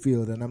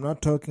midfield, and I'm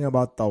not talking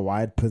about the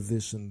wide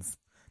positions,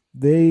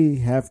 they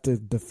have to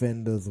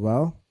defend as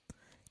well.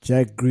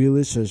 Jack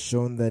Grealish has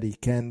shown that he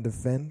can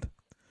defend.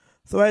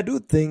 So I do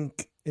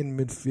think in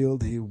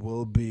midfield he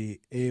will be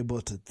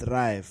able to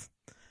thrive.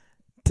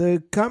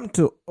 To come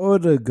to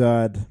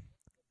Odegaard,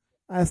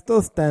 I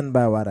still stand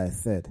by what I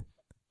said.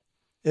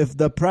 If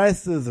the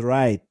price is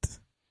right,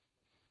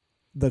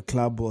 the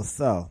club will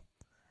sell.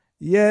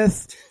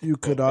 Yes, you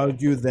could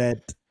argue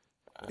that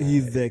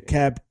he's their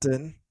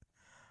captain,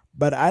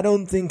 but I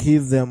don't think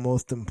he's their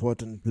most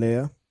important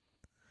player.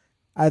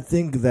 I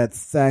think that's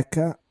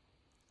Saka,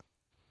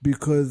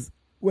 because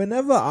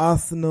whenever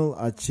Arsenal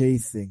are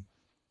chasing,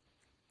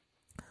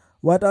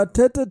 what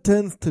Arteta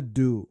tends to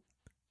do,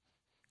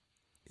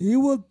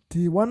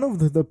 one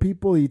of the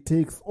people he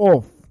takes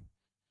off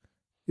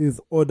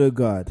is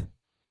Odegaard.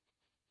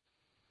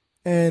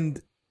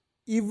 And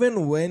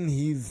even when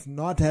he's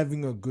not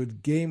having a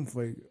good game,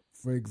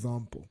 for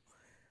example,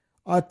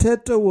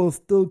 Arteta will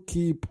still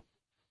keep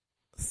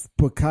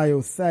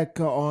Bukayo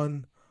Saka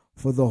on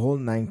for the whole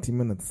 90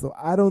 minutes. So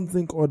I don't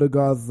think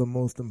Odegaard's the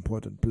most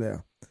important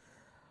player.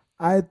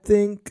 I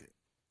think,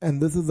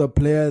 and this is a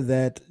player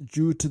that,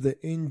 due to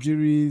the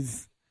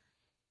injuries,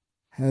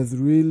 has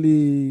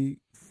really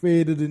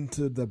faded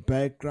into the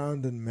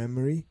background and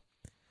memory.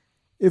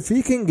 If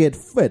he can get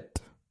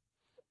fit,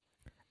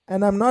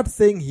 and I'm not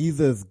saying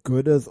he's as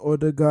good as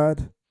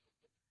Odegaard,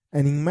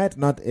 and he might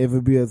not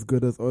ever be as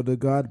good as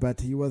Odegaard,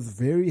 but he was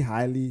very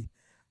highly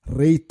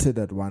rated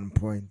at one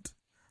point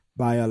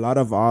by a lot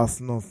of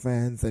Arsenal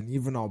fans, and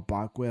even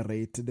Albakwe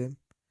rated him.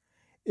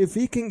 If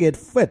he can get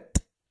fit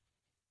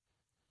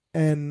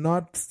and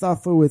not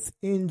suffer with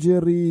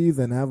injuries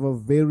and have a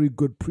very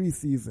good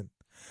preseason,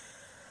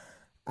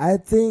 I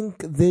think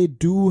they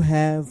do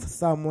have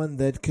someone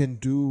that can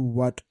do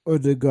what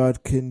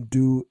Odegaard can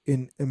do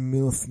in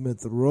Emile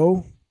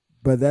Smith-Rowe,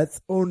 but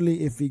that's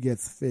only if he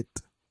gets fit.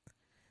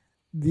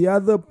 The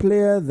other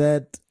player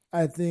that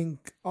I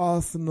think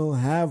Arsenal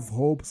have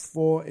hopes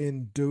for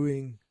in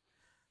doing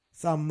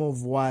some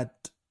of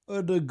what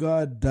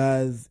Odegaard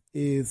does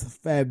is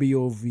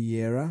Fabio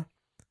Vieira.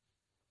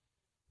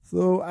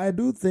 So I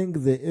do think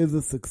there is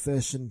a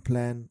succession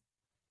plan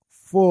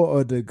for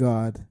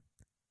Odegaard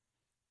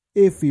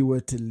if he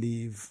were to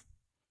leave.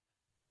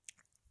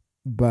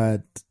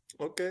 But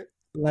Okay.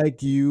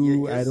 like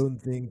you, Yeah, I yes. don't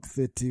think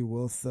City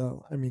will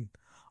sell. I mean,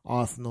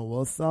 Arsenal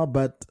will sell,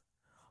 but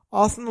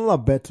Arsenal are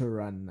better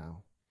run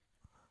now.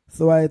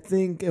 So I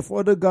think if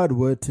Odegaard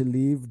were to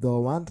leave,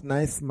 they'll want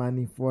nice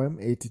money for him,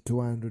 80 to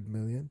 100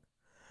 million.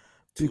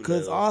 Too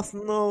Because little.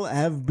 Arsenal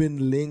have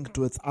been linked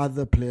with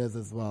other players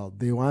as well.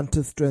 They want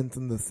to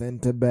strengthen the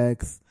centre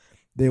backs.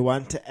 They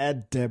want to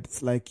add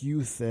depth, like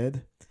you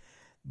said.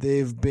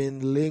 They've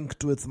been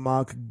linked with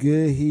Mark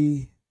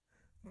Guehi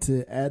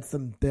to add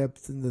some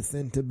depth in the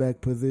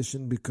centre-back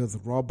position because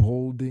Rob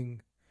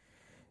Holding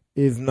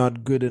is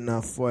not good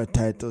enough for a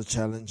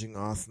title-challenging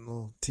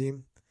Arsenal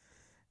team.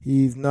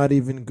 He's not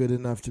even good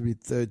enough to be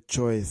third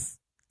choice.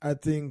 I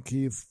think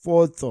he's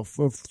fourth or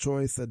fifth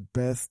choice at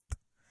best,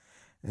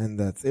 and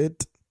that's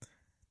it.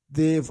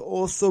 They've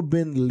also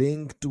been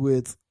linked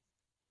with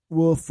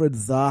Wilfred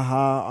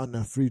Zaha on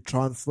a free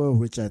transfer,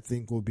 which I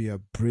think will be a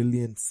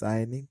brilliant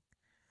signing.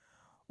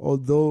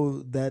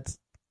 Although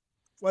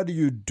what do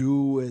you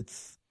do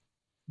with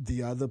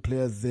the other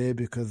players there,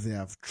 because they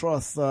have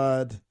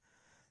Trossard,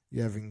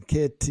 you have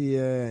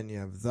Nketiah, and you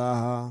have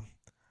Zaha.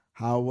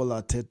 How will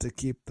Arteta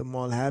keep them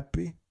all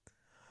happy?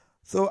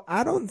 So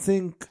I don't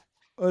think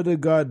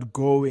Odegaard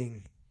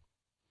going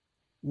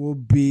will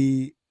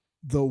be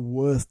the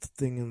worst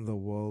thing in the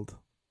world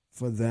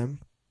for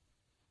them.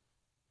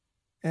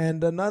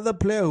 And another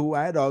player who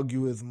I'd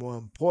argue is more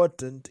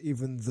important,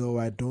 even though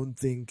I don't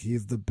think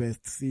he's the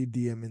best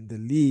CDM in the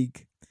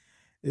league,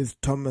 is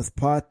Thomas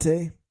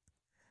Partey.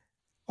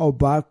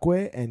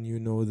 Obakwe, and you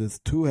know this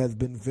too, has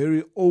been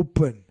very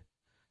open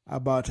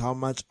about how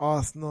much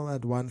Arsenal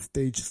at one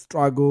stage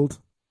struggled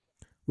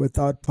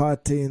without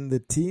Partey in the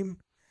team,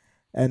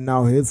 and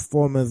now his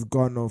form has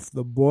gone off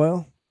the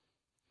boil.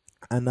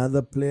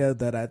 Another player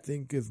that I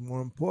think is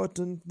more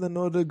important than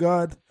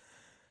Odegaard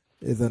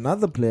is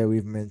another player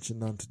we've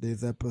mentioned on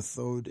today's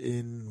episode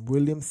in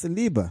William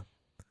Saliba.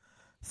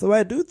 So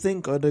I do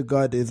think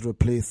Odegaard is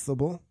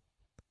replaceable,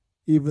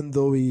 even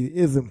though he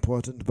is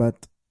important,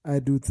 but I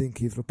do think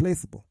he's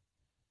replaceable.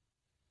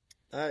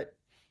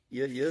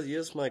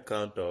 Here's my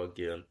counter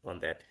argument on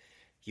that.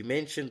 You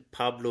mentioned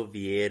Pablo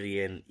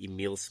Vieira and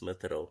Emil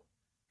Smith-Rowe,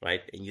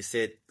 right? And you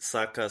said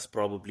Saka's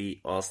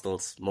probably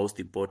Arsenal's most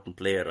important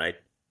player, right?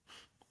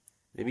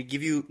 Let me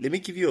give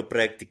you a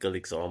practical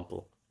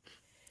example.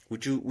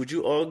 Would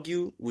you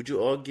argue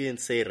and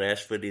say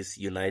Rashford is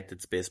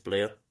United's best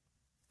player?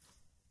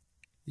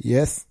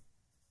 Yes.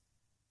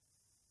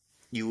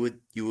 You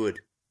would.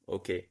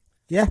 Okay.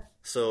 Yeah.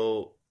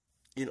 So,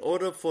 in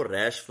order for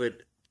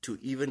Rashford to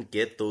even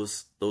get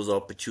those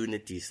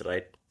opportunities,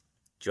 right?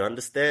 Do you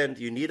understand?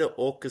 You need an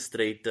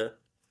orchestrator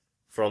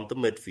from the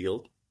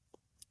midfield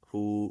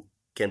who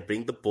can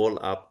bring the ball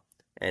up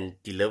and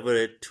deliver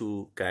it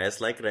to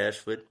guys like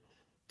Rashford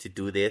to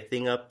do their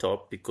thing up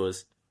top,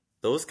 because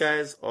those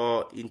guys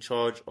are in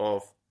charge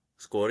of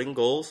scoring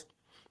goals,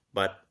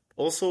 but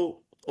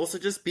also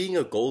just being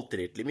a goal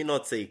threat. Let me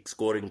not say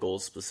scoring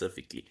goals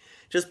specifically,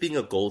 just being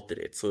a goal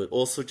threat. So it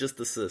also just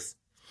assists.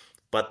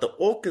 But the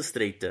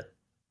orchestrator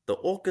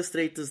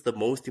is the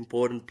most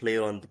important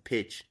player on the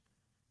pitch.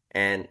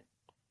 And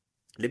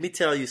let me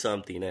tell you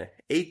something,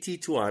 80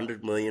 to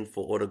 100 million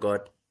for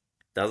Odegaard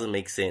doesn't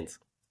make sense.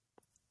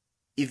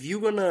 If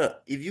you're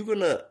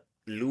gonna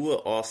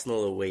lure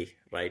Arsenal away,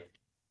 right?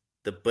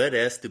 The bid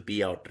has to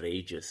be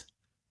outrageous.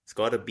 It's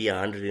got to be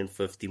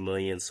 150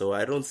 million. So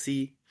I don't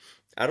see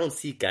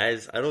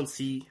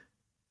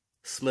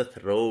Smith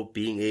Rowe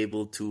being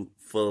able to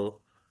fill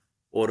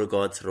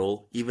Odegaard's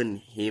role,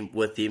 even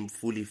with him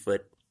fully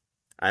fit.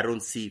 I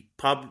don't see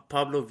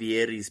Pablo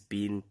Vieira's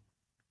been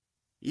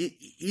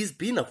he's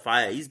been a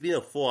fire. He's been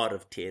a 4 out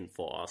of 10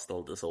 for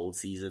Arsenal this whole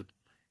season.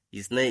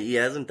 He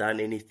hasn't done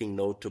anything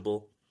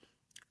notable.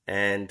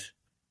 And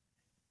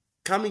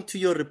coming to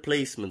your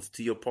replacements,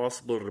 to your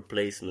possible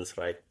replacements,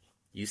 right?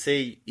 You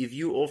say if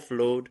you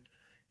offload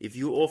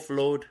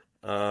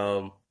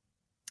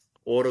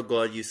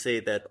Odegaard, you say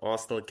that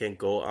Arsenal can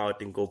go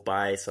out and go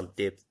buy some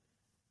depth,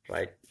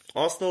 right?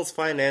 Arsenal's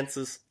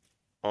finances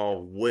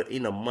are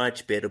in a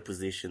much better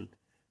position.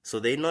 So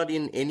they're not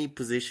in any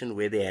position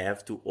where they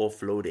have to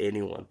offload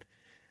anyone.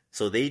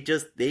 So they're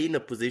in a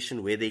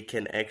position where they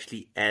can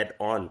actually add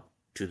on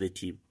to the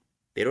team.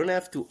 They don't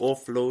have to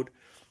offload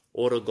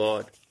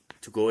Odegaard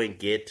to go and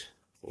get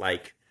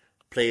like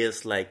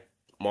players like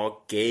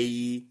Mark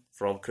Guehi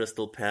from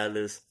Crystal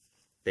Palace.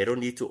 They don't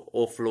need to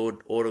offload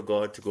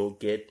Odegaard to go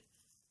get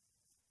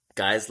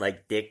guys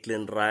like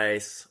Declan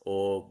Rice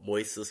or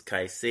Moises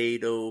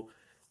Caicedo.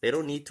 They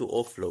don't need to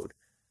offload.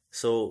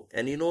 So,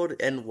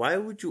 and why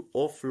would you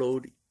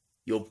offload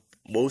your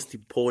most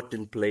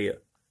important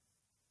player?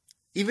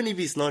 Even if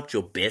he's not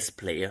your best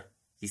player,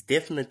 he's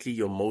definitely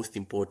your most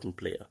important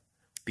player,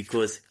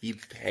 because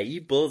he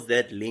builds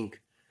that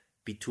link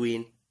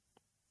between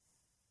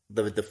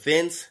the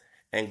defense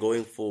and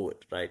going forward,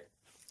 right?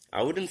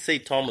 I wouldn't say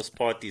Thomas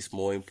Partey is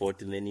more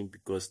important than him,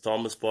 because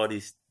Thomas Partey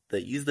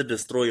is the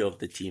destroyer of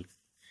the team,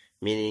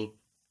 meaning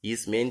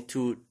he's meant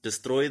to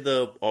destroy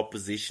the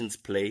opposition's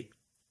play,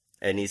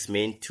 and he's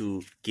meant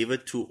to give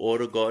it to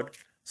Odegaard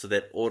so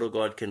that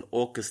Odegaard can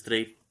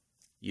orchestrate,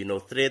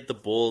 thread the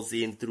balls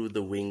in through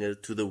the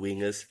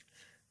wingers,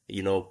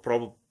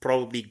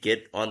 probably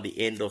get on the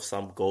end of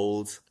some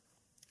goals,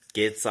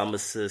 get some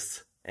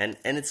assists, and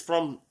it's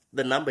from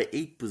the number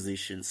 8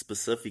 position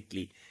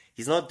specifically.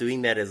 He's not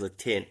doing that as a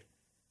 10.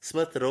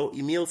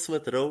 Emil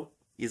Smith-Rowe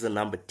is a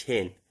number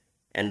 10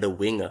 and the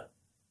winger.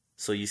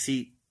 So you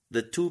see,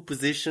 the two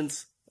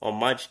positions are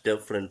much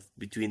different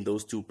between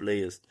those two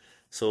players.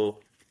 So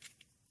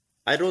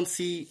I don't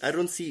see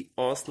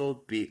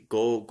Arsenal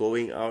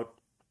going out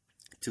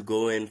to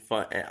go and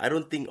find. I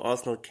don't think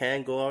Arsenal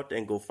can go out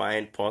and go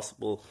find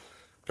possible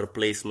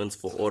replacements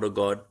for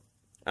Odegaard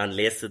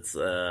unless it's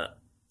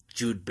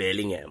Jude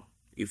Bellingham.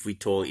 If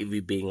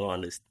we're being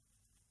honest,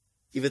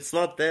 if it's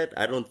not that,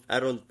 I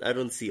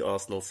don't see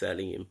Arsenal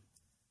selling him.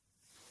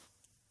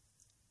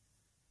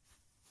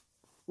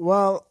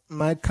 Well,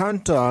 my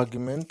counter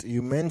argument,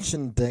 you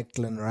mentioned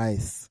Declan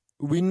Rice.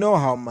 We know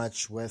how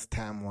much West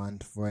Ham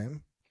want for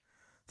him.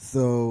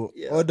 So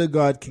Yeah,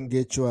 Odegaard can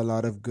get you a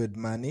lot of good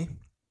money.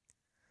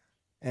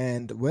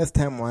 And West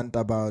Ham want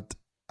about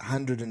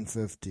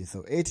 150.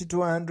 So 80 to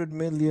 100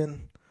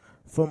 million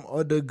from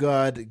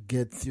Odegaard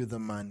gets you the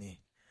money.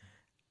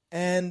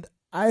 And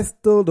I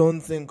still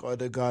don't think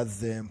Odegaard's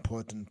the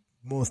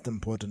most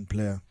important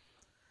player.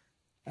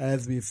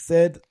 As we've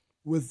said,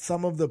 with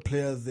some of the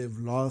players they've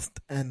lost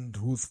and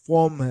whose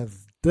form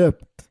has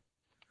dipped,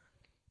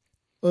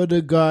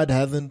 Odegaard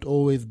hasn't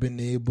always been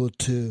able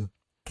to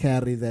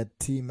carry that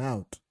team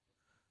out.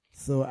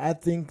 So I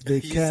think are they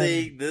you can.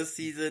 saying this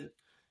season?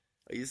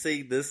 Are you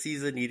saying this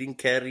season he didn't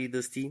carry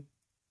this team?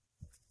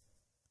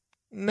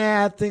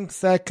 Nah, I think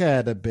Saka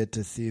had a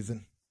better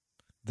season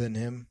than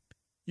him.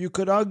 You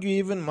could argue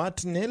even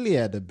Martinelli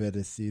had a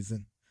better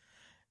season.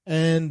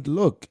 And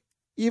look,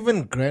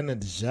 even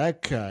Granit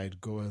Xhaka,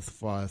 I'd go as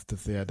far as to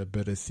say had a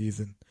better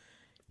season.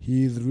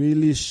 He's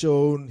really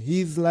shown,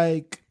 he's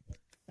like,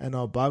 and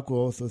Albaku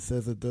also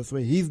says it this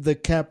way, he's the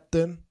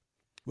captain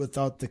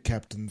without the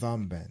captain's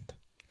armband.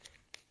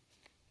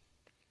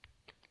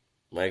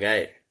 My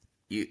guy,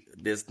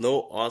 there's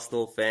no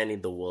Arsenal fan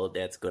in the world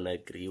that's gonna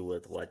agree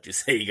with what you're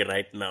saying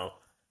right now.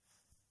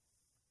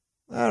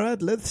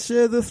 Alright, let's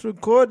share this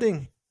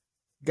recording.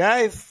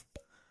 Guys,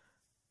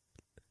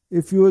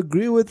 if you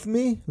agree with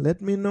me,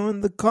 let me know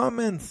in the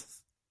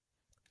comments.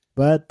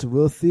 But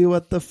we'll see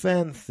what the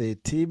fans say,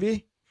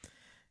 TB.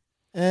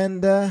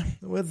 And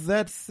with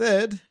that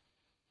said,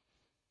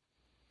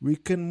 we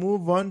can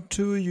move on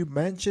to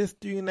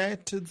Manchester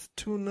United's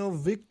 2-0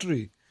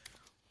 victory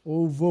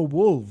over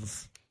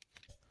Wolves.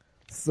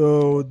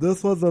 So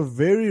this was a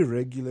very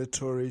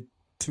regulatory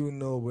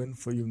 2-0 win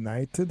for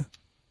United.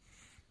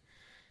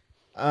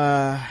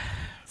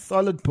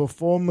 Solid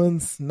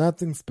performance,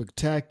 nothing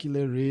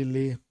spectacular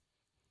really.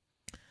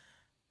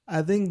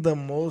 I think the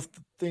most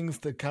things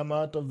to come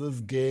out of this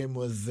game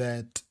was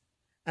that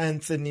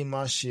Anthony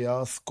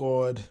Martial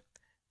scored.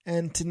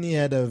 Anthony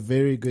had a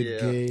very good Yeah,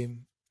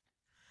 game.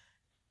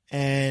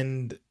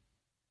 And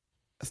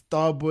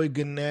Starboy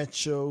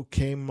Garnacho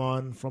came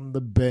on from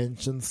the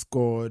bench and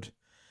scored.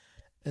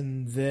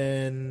 And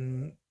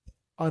then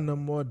on a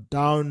more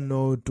down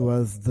note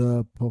was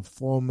the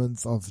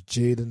performance of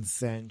Jadon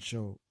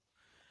Sancho.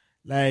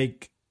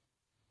 Like,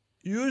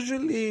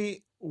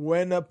 usually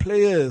when a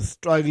player is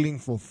struggling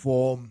for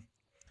form,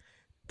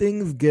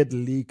 things get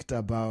leaked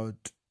about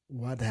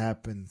what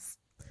happens.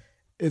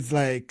 It's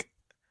like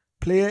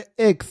player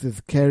X is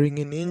carrying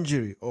an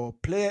injury, or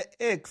player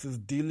X is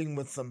dealing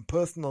with some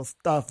personal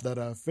stuff that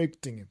are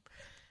affecting him.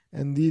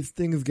 And these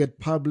things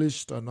get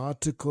published on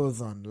articles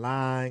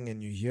online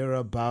and you hear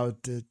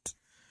about it.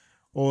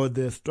 Or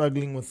they're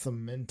struggling with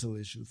some mental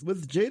issues.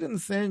 With Jadon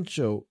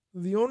Sancho,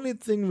 the only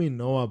thing we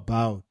know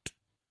about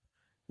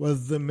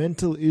was the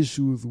mental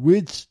issues,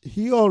 which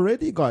he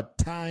already got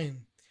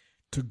time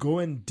to go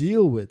and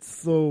deal with.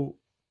 So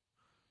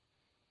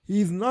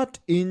he's not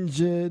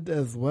injured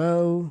as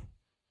well.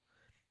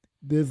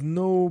 There's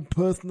no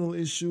personal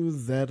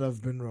issues that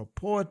have been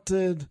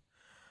reported.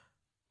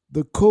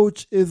 The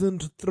coach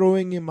isn't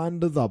throwing him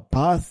under the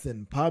bus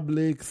in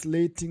public,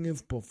 slating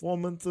his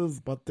performances,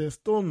 but they're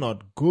still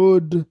not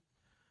good.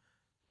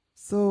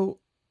 So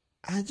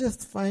I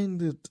just find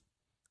it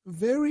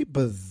very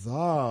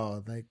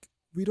bizarre. Like,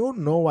 we don't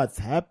know what's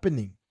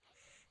happening.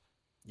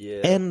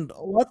 yeah, And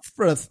what's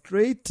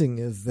frustrating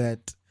is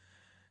that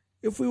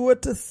if we were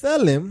to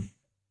sell him,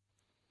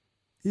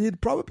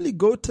 he'd probably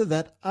go to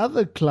that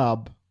other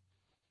club,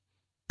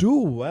 do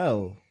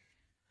well.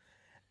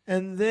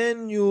 And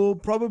then you'll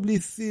probably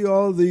see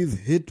all these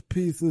hit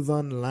pieces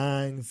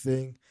online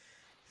saying,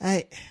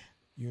 hey,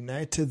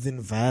 United's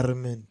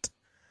environment.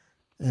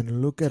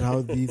 And look at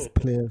how these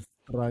players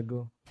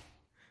struggle.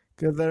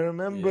 Because I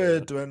remember yeah.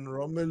 it when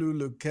Romelu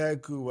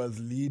Lukaku was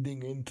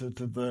leading into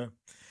the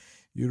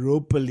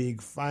Europa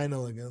League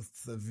final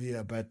against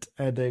Sevilla, but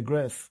I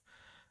digress.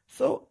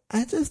 So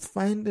I just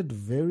find it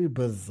very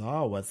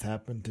bizarre what's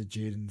happened to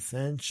Jadon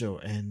Sancho,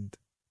 and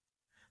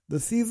the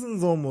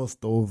season's almost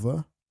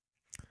over.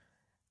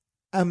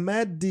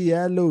 Amad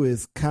Diallo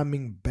is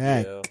coming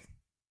back, Yeah.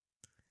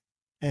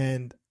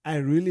 and I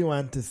really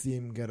want to see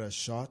him get a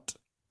shot.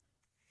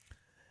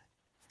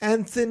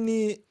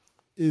 Anthony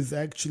is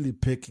actually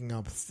picking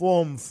up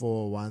form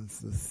for once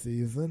this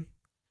season.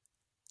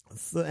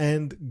 So,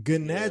 and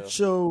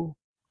Garnacho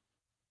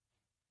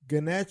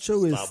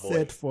is Starboy.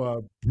 set for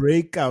a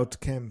breakout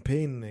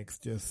campaign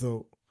next year.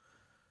 So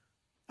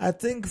I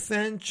think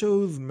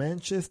Sancho's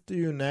Manchester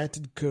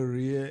United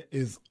career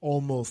is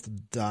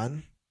almost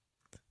done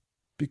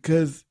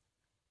because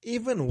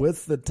even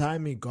with the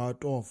time he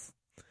got off,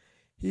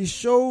 he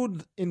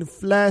showed in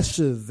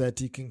flashes that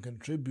he can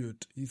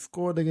contribute. He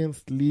scored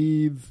against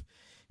Leeds,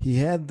 he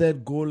had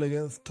that goal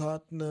against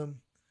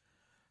Tottenham,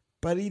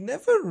 but he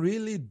never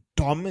really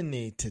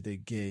dominated a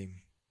game.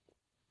 Yeah.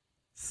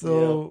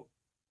 So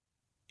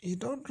you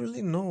don't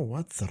really know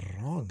what's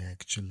wrong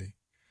actually.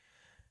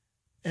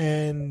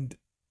 And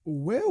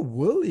where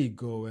will he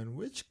go and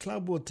which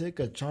club will take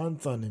a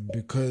chance on him?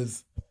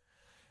 Because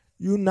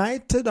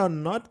United are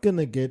not going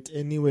to get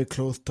anywhere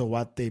close to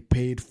what they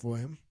paid for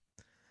him.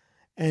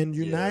 And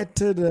Yeah.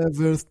 United have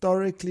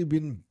historically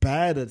been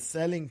bad at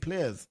selling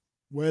players,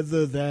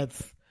 whether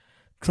that's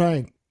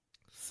trying,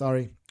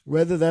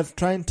 whether that's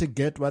trying to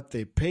get what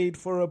they paid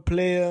for a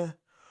player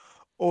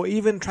or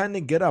even trying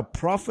to get a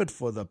profit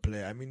for the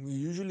player. I mean, we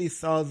usually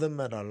sell them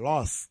at a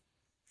loss,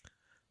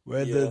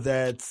 whether Yeah.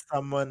 that's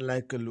someone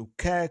like a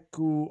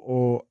Lukaku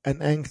or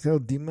an Angel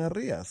Di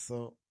Maria.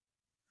 So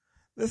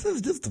this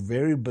is just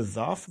very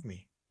bizarre for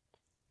me.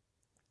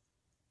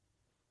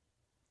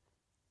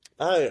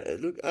 I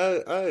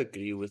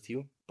agree with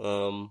you.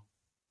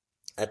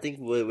 I think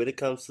when it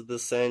comes to the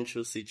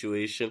Sancho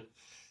situation,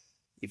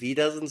 if he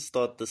doesn't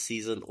start the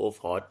season off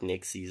hot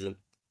next season,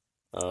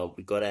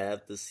 we gotta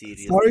have the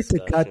serious Sorry to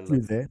cut discussion.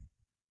 you there.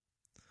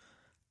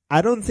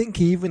 I don't think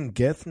he even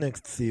gets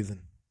next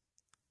season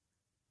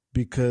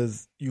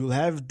because you'll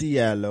have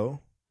Diallo,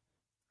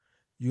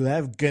 you'll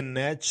have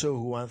Garnacho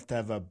who wants to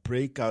have a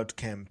breakout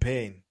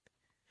campaign,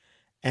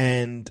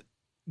 and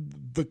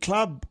the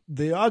club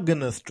they are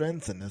gonna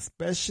strengthen,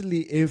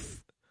 especially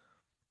if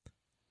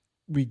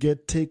we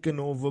get taken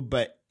over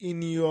by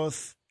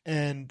Ineos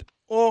and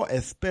or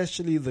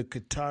especially the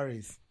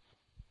Qataris.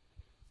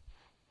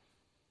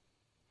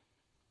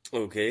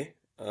 Okay.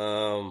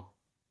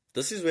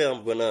 This is where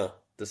I'm gonna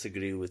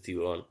disagree with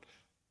you on.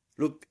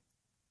 Look,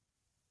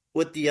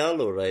 with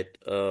Diallo, right?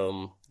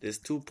 There's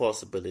two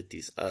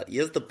possibilities.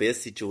 Here's the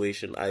best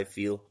situation I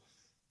feel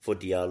for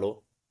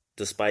Diallo,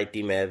 despite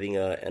him having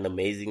an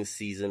amazing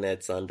season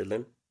at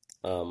Sunderland.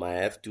 I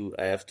have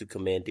to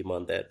commend him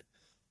on that.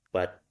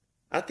 But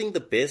I think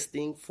the best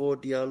thing for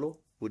Diallo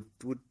would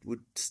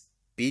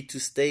be to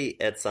stay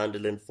at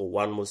Sunderland for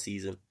one more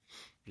season.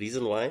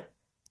 Reason why?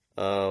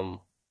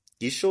 Um,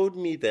 he showed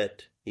me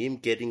that him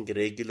getting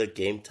regular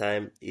game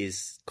time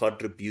is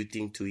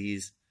contributing to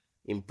his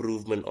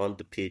improvement on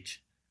the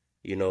pitch.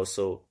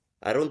 So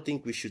I don't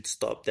think we should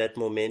stop that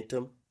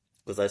momentum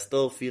because I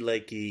still feel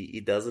like he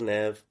doesn't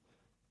have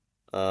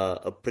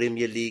a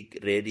Premier League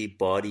ready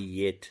body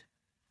yet.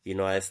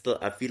 I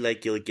feel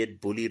like he'll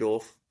get bullied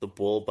off the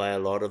ball by a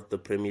lot of the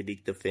Premier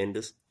League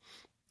defenders,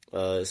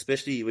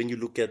 especially when you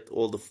look at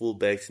all the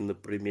fullbacks in the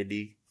Premier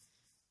League.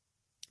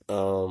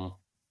 Um,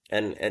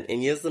 and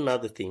here's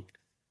another thing: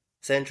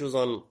 Sancho's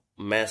on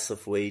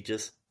massive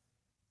wages,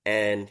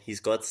 and he's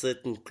got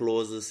certain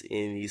clauses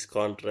in his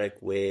contract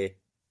where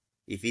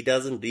if he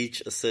doesn't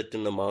reach a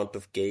certain amount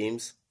of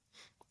games,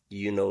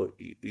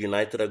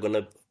 United are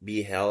gonna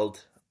be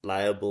held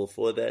liable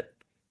for that.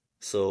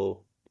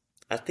 So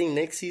I think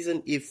next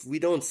season, if we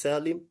don't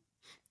sell him,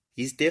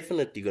 he's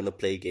definitely gonna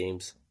play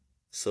games.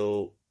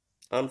 So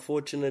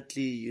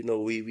unfortunately,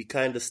 we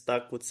kind of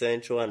stuck with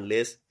Sancho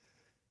unless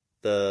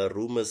the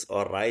rumors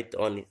are right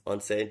on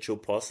Sancho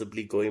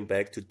possibly going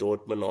back to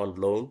Dortmund on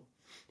loan.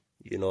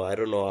 I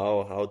don't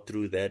know how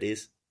true that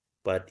is,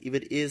 but if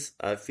it is,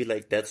 I feel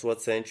like that's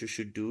what Sancho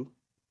should do,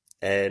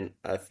 and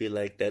I feel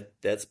like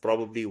that's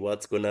probably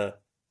what's gonna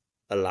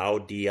allow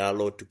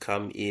Diallo to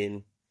come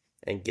in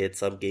and get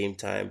some game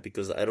time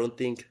because I don't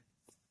think,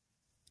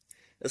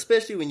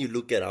 especially when you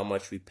look at how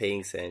much we're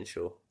paying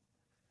Sancho,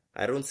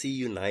 I don't see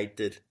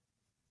United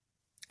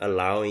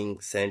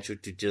allowing Sancho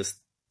to just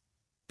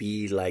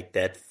be like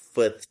that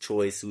fifth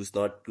choice who's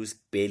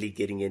barely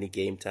getting any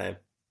game time,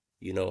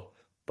 you know.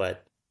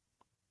 But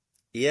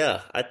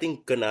yeah, I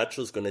think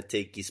Garnacho's gonna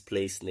take his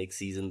place next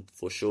season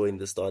for sure in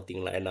the starting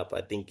lineup.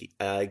 I think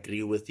I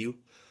agree with you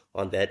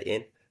on that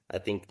end. I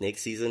think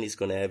next season he's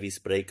gonna have his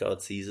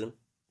breakout season.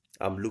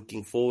 I'm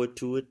looking forward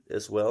to it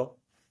as well.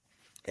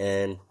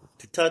 And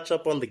to touch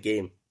up on the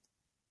game,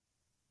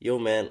 yo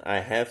man, I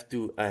have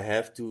to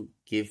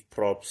give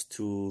props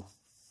to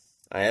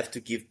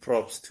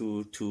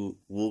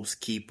Wolves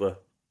keeper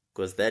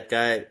because that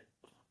guy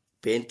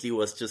Bentley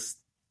was just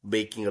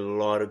making a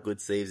lot of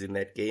good saves in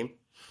that game.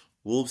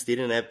 Wolves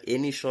didn't have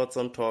any shots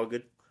on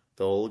target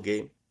the whole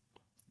game,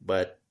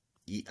 but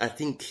I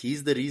think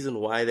he's the reason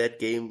why that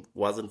game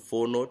wasn't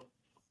 4-0.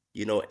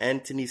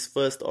 Anthony's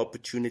first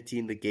opportunity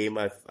in the game,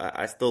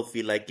 I still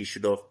feel like he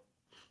should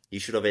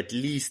have at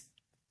least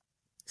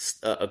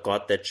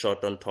got that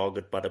shot on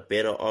target, but a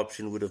better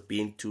option would have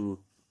been to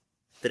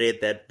thread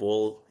that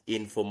ball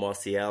in for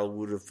Martial.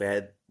 Would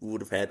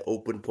have had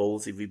open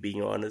poles if we're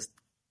being honest.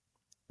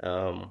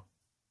 Um,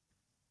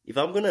 if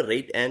I'm gonna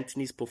rate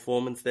Anthony's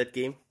performance that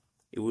game,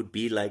 it would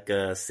be like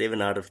a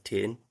 7 out of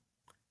 10.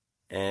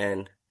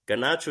 And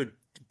Garnacho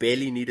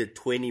barely needed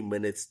 20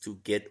 minutes to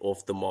get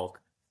off the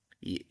mark.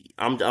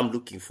 I'm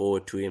looking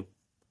forward to him.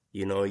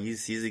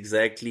 He's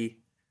exactly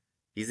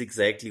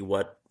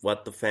what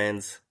the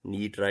fans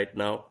need right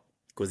now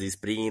because he's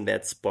bringing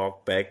that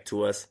spark back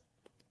to us.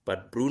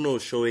 But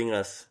Bruno's showing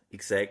us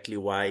exactly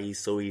why he's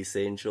so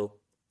essential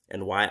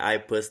and why I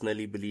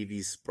personally believe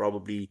he's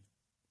probably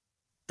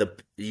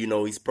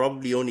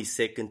only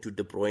second to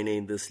De Bruyne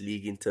in this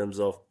league in terms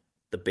of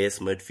the best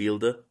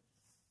midfielder.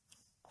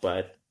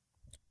 But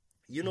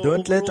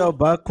Don't let overall,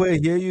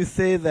 Obakwe hear you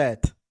say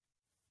that.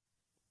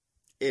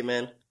 hey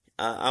man,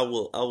 I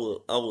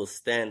will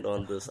stand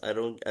on this. I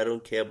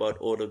don't care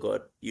about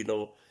Odegaard.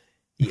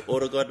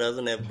 Odegaard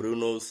doesn't have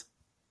Bruno's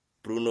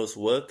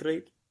work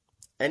rate,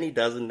 and he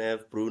doesn't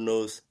have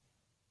Bruno's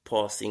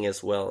passing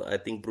as well. I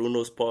think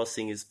Bruno's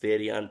passing has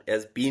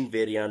been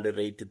very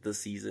underrated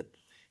this season.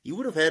 He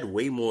would have had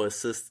way more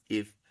assists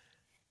if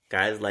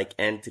guys like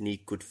Anthony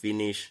could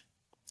finish.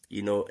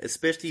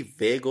 Especially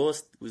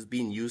Vegas, who's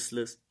been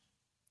useless.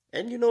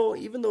 And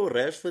even though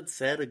Rashford's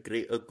had a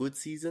good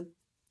season,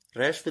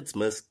 Rashford's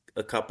missed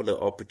a couple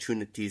of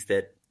opportunities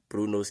that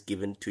Bruno's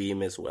given to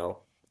him as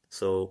well.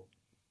 So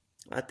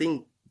I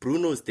think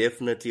Bruno's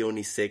definitely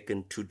only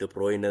second to De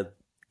Bruyne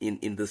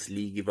in this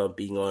league, if I'm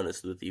being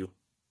honest with you.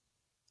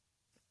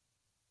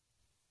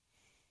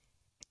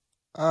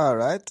 All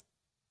right.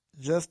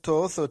 Just to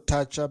also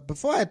touch up,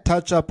 before I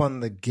touch up on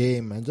the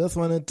game, I just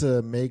wanted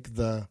to make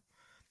the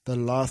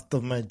last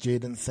of my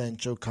Jadon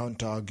Sancho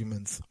counter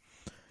arguments.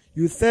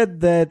 You said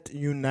that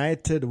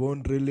United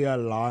won't really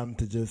allow him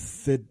to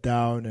just sit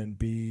down and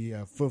be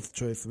a fifth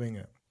choice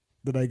winger.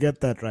 Did I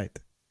get that right?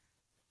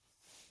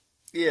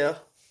 Yeah.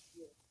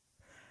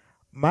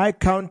 My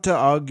counter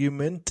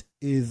argument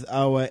is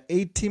our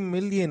 80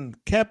 million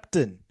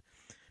captain,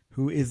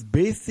 who is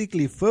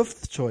basically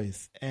fifth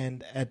choice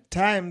and at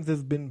times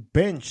has been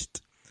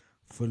benched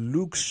for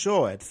Luke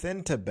Shaw at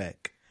centre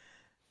back.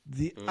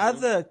 The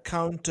other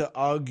counter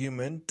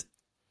argument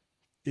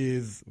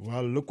is,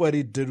 well, look what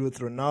he did with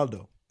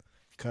Ronaldo.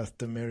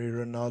 Customary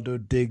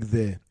Ronaldo dig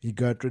there. He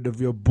got rid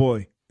of your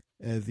boy,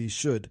 as he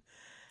should.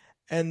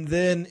 And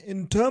then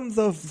in terms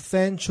of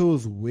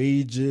Sancho's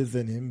wages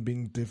and him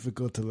being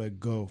difficult to let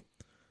go,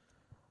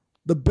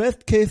 the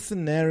best case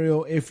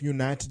scenario if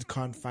United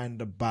can't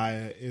find a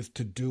buyer is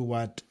to do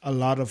what a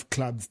lot of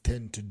clubs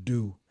tend to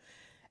do.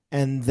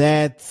 And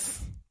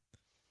that's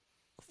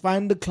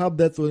find a club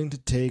that's willing to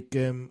take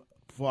him.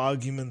 For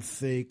argument's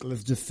sake,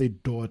 let's just say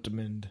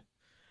Dortmund.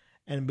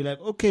 And be like,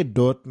 okay,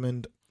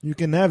 Dortmund, you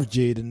can have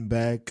Jadon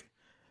back.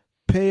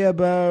 Pay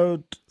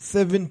about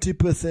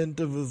 70%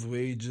 of his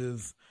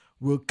wages.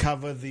 We'll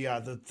cover the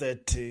other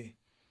 30.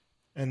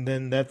 And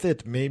then that's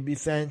it. Maybe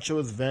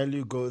Sancho's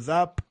value goes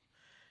up.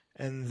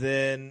 And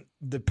then,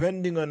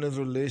 depending on his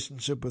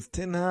relationship with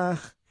Ten Hag,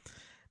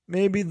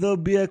 maybe there'll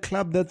be a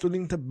club that's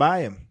willing to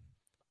buy him.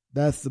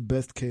 That's the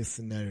best case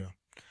scenario.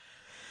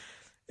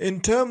 In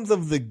terms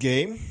of the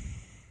game,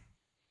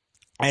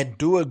 I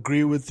do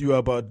agree with you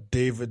about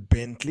David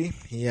Bentley.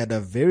 He had a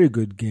very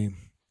good game.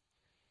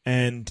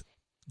 And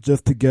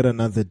just to get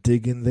another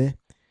dig in there,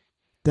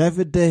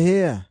 David De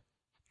Gea,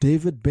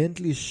 David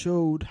Bentley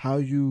showed how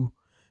you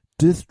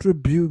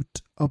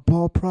distribute a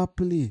ball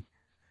properly.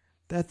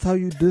 That's how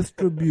you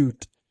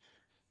distribute.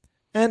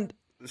 And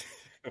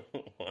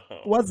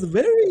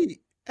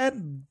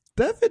and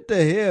David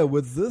De Gea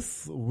with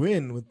this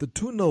win, with the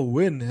 2-0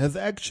 win, has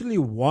actually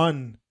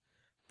won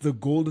the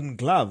Golden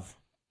Glove.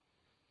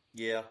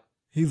 Yeah.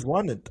 He's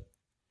won it.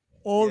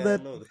 Yeah, I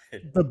know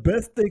that. The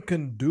best they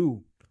can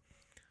do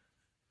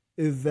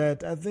is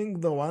that I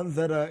think the ones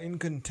that are in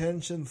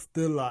contention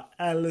still are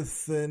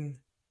Allison.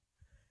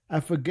 I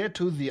forget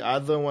who the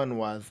other one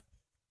was.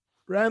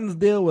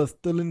 Ramsdale was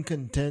still in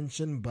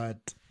contention,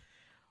 but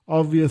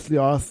obviously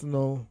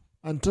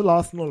until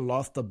Arsenal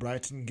lost the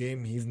Brighton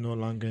game, he's no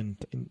longer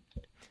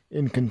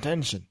in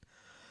contention.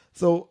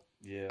 So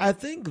Yeah. I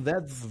think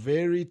that's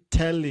very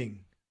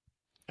telling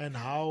and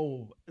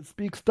how it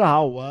speaks to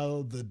how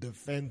well the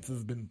defense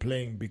has been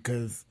playing,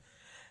 because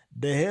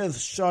De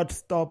Gea's shot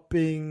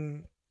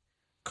stopping,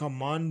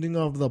 commanding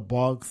of the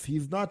box,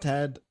 he's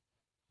had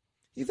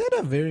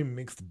a very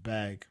mixed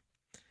bag.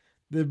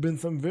 There have been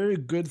some very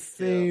good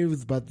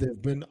saves, but there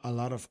have been a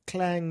lot of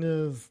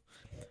clangers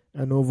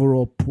and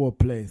overall poor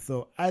play.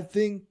 So I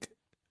think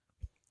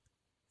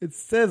it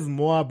says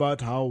more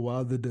about how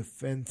well the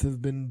defense has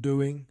been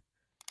doing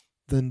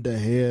than De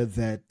Gea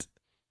that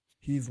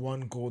he's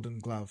won Golden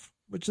Glove,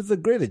 which is a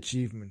great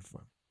achievement for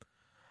him.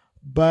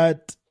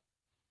 But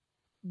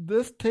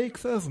this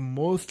takes us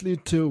mostly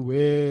to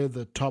where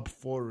the top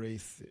four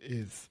race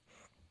is.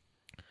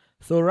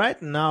 So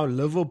right now,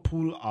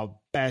 Liverpool are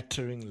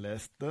battering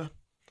Leicester.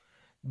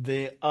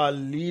 They are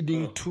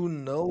leading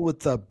 2-0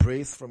 with a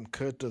brace from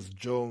Curtis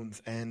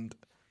Jones, and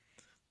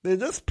they're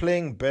just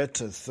playing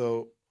better.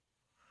 So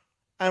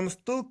I'm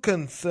still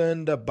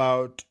concerned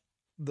about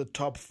the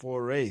top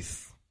four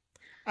race.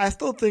 I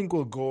still think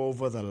we'll go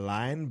over the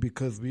line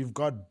because we've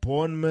got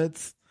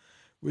Bournemouth,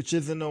 which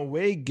is an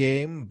away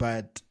game,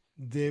 but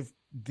they've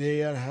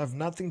have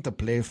nothing to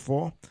play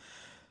for.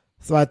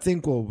 So I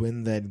think we'll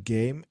win that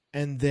game.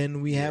 And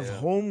then we have Yeah.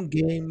 home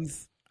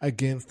games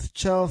against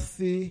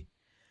Chelsea,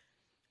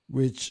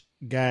 which,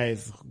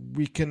 guys,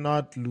 we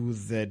cannot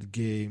lose that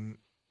game.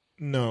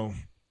 No,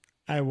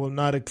 I will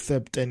not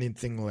accept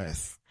anything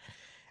less.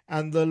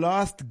 And the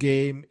last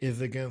game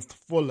is against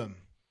Fulham,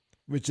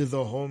 which is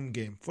a home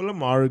game.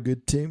 Fulham are a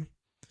good team,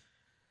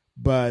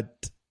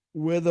 but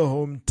we're the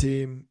home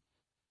team.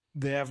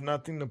 They have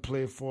nothing to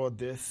play for.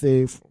 They're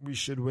safe. We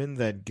should win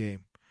that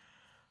game.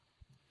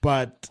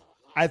 But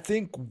I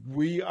think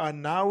we are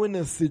now in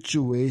a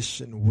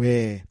situation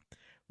where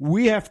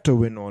we have to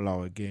win all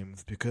our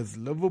games because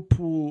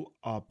Liverpool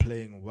are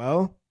playing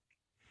well.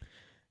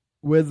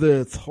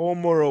 Whether it's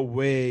home or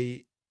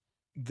away,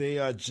 they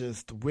are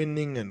just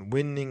winning and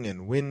winning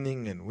and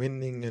winning and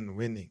winning and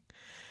winning.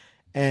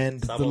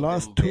 And Some the of last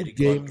them two very games,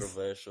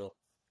 controversial.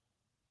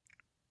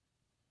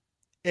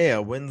 yeah,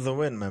 win's a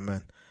win, my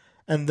man.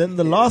 And then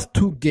the Yeah. last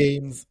two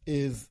games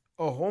is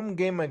a home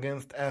game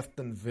against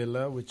Aston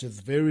Villa, which is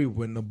very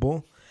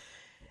winnable,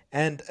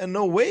 and an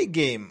away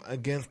game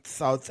against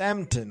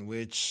Southampton,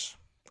 which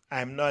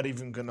I'm not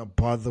even going to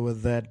bother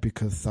with that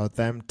because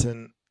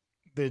Southampton,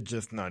 they're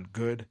just not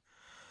good.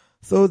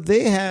 So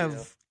they Yeah.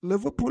 have,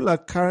 Liverpool are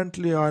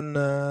currently on,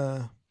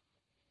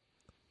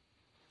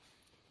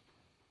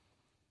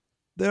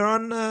 they're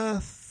on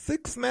a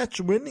 6-match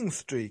winning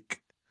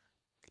streak.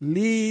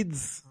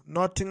 Leeds,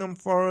 Nottingham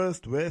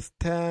Forest, West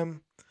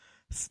Ham,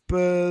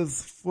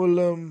 Spurs,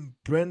 Fulham,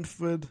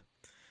 Brentford.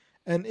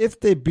 And if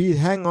they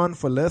hang on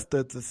for Leicester,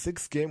 it's a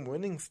 6-game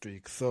winning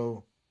streak.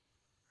 So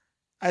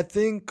I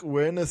think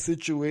we're in a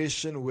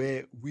situation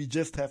where we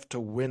just have to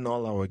win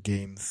all our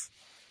games.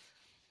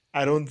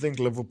 I don't think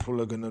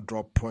Liverpool are going to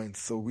drop points,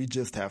 so we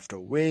just have to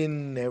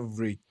win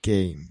every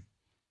game.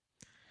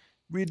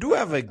 We do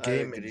have a I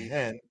game in agree.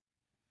 hand,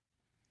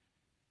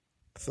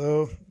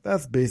 so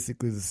that's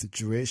basically the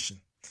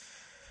situation.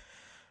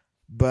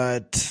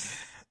 But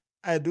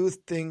I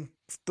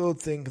still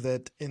think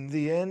that in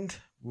the end,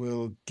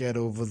 we'll get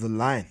over the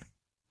line.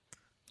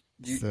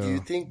 Do you So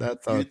think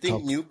that's do our you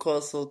think top.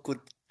 Newcastle could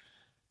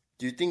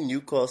do you think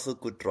Newcastle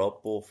could drop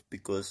off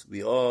because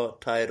we are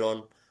tied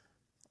on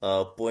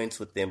points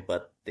with them,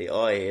 but they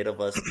are ahead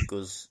of us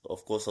because,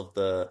 of course, of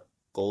the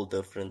goal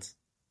difference.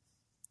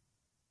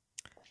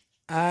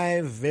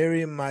 I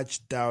very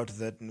much doubt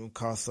that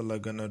Newcastle are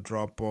going to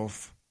drop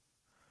off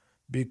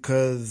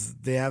because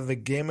they have a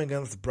game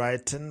against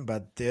Brighton,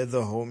 but they're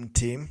the home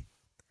team,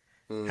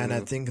 and I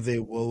Mm, think they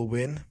will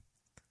win.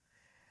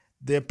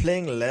 They're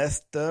playing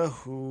Leicester,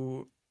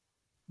 who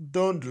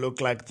don't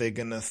look like they're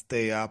going to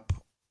stay up,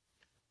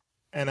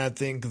 and I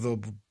think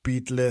they'll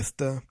beat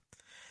Leicester.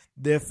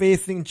 They're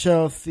facing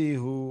Chelsea,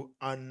 who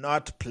are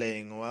not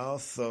playing well,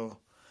 so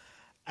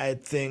I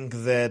think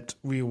that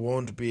we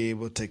won't be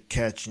able to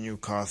catch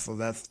Newcastle.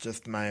 That's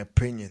just my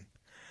opinion.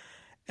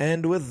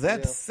 And with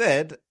that yeah,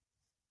 said,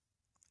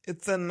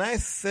 it's a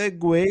nice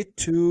segue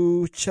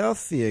to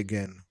Chelsea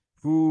again,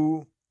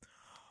 who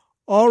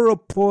all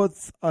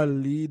reports are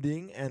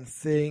leading and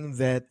saying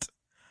that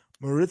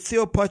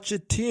Maurizio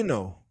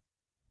Pochettino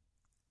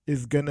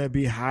is going to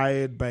be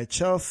hired by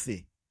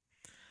Chelsea.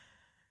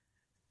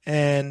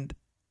 And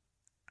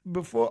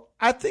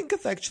I think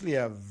it's actually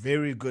a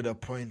very good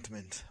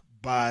appointment,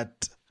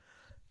 but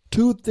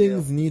two yeah,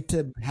 things need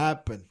to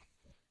happen.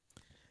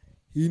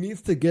 He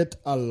needs to get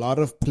a lot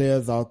of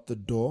players out the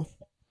door,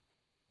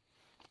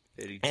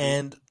 very true.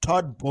 and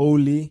Todd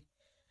Bowley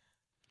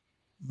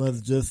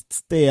must just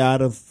stay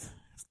out of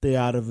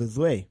his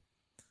way.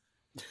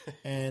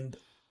 And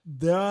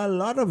there are a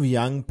lot of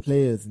young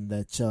players in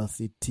that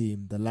Chelsea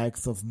team, the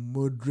likes of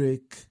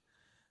Mudryk,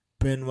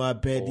 Benoit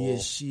Oh,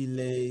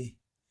 Bediashile,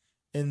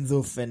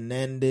 Enzo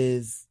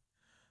Fernandez.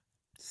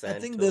 I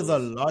think there's a Santos.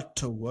 lot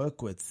to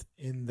work with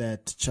in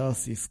that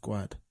Chelsea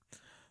squad.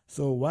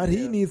 So what he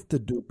Yeah, needs to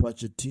do,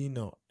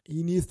 Pochettino,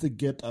 he needs to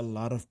get a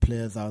lot of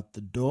players out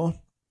the door.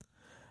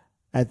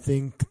 I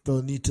think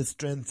they'll need to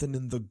strengthen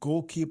in the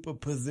goalkeeper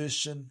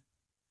position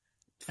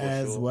for as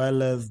sure.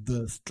 well as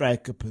the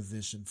striker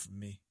position for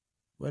me.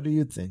 What do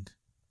you think?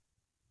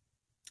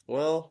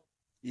 Well,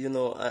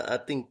 I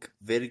think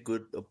very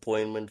good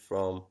appointment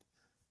from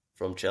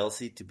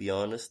Chelsea, to be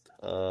honest.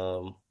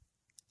 Pochettino's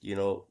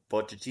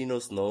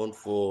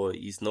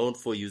he's known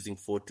for using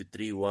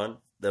 4-2-3-1,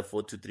 the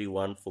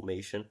 4-2-3-1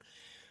 formation,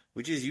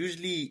 which is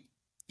usually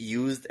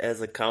used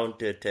as a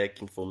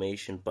counter-attacking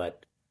formation,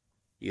 but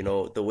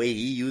the way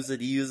he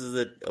uses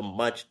it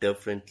much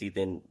differently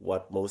than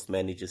what most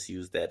managers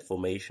use that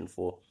formation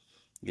for.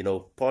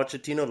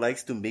 Pochettino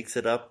likes to mix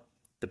it up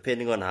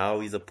depending on how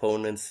his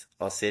opponents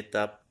are set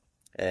up.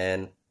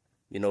 And,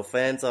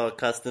 fans are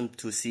accustomed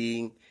to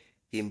seeing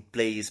him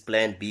play his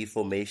plan B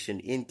formation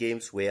in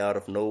games where out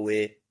of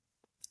nowhere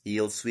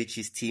he'll switch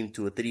his team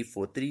to a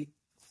 3-4-3.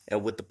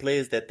 And with the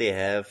players that they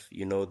have,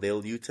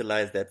 they'll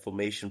utilize that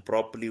formation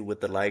properly with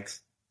the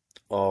likes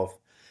of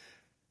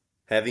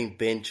having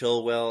Ben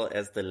Chilwell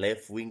as the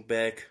left wing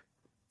back,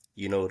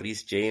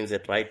 Reece James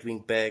at right wing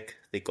back.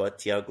 They got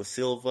Thiago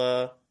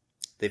Silva.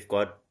 They've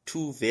got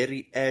two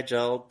very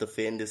agile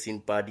defenders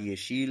in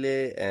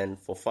Badiashile and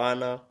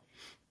Fofana,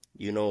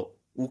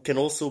 who can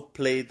also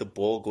play the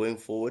ball going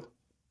forward.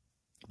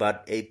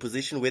 But a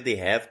position where they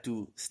have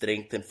to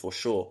strengthen for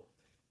sure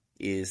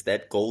is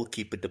that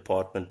goalkeeper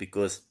department,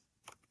 because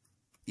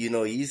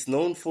he's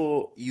known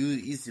for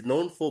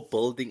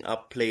building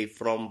up play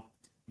from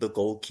the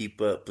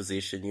goalkeeper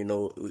position.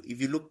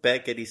 If you look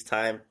back at his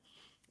time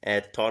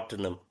at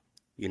Tottenham,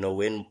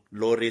 when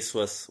Loris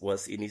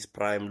was in his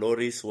prime,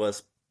 Loris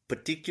was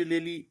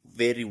particularly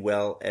very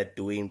well at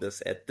doing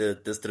this, at the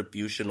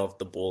distribution of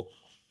the ball.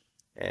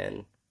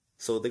 And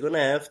so they're gonna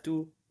have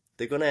to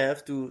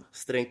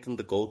strengthen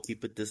the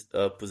goalkeeper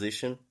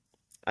position.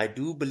 I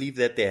do believe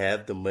that they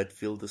have the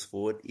midfielders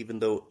forward, even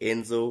though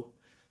Enzo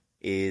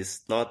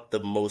is not the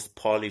most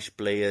polished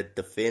player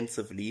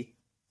defensively.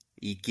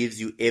 He gives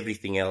you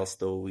everything else,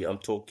 though. I'm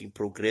talking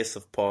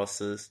progressive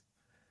passes,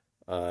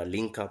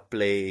 link-up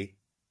play.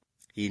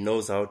 He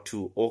knows how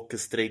to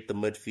orchestrate the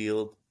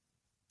midfield.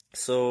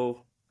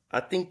 So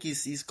I think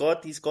he's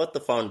got the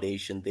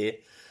foundation there,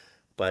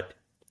 but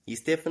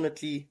he's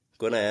definitely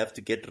gonna have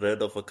to get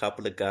rid of a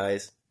couple of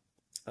guys.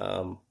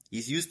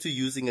 He's used to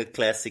using a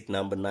classic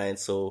number 9,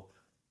 so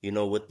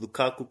with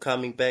Lukaku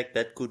coming back,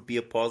 that could be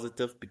a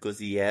positive, because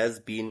he has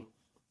been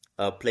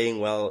playing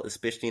well,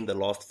 especially in the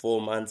last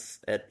 4 months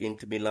at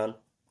Inter Milan.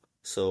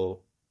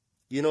 So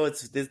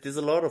there's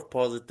a lot of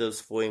positives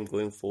for him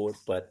going forward.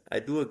 But I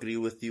do agree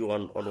with you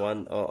on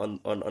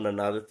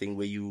another thing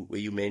where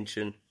you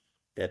mentioned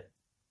that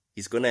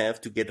he's gonna have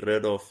to get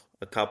rid of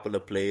a couple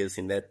of players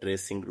in that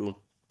dressing room.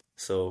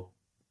 So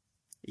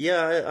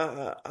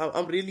yeah,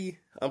 I'm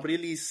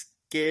really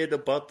scared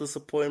about this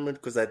appointment,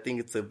 because I think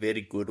it's a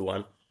very good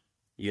one.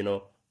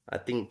 I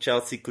think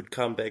Chelsea could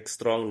come back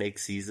strong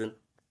next season,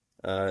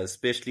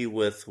 especially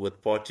with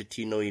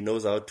Pochettino. He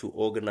knows how to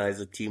organize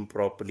a team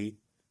properly.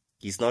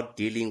 He's not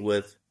dealing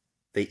with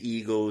the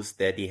egos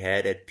that he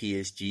had at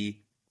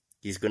PSG.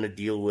 He's going to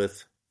deal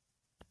with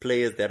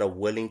players that are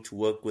willing to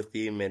work with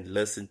him and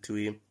listen to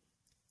him.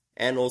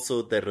 And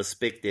also the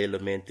respect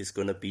element is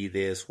going to be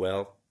there as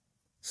well.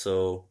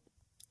 So,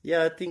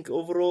 yeah, I think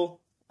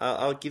overall,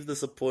 I'll give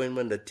this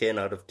appointment a 10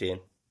 out of 10.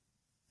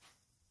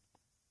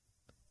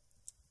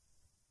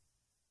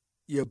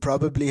 You're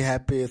probably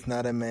happy it's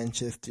not a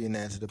Manchester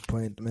United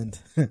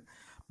appointment.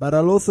 But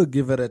I'll also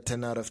give it a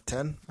 10 out of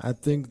 10. I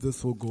think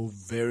this will go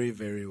very,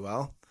 very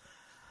well.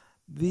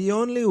 The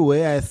only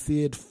way I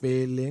see it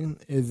failing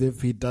is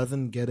if he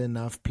doesn't get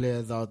enough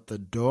players out the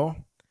door.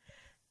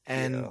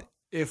 And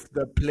if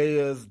the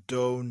players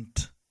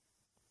don't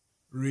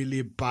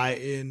really buy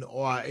in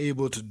or are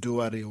able to do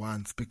what he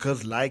wants.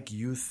 Because like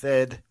you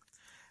said,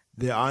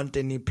 there aren't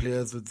any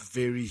players with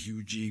very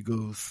huge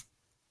egos.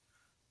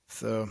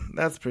 So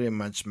that's pretty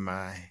much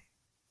my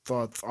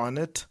thoughts on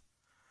it.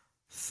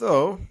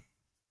 So,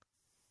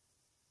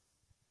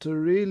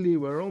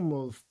 we're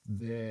almost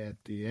there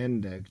at the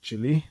end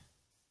actually.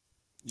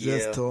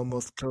 Just to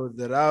almost close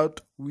it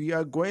out, we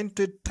are going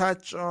to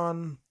touch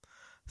on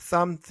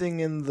something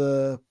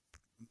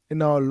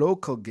in our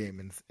local game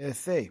in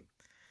SA.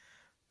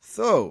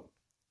 So,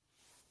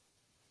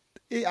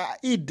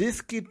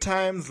 eDiski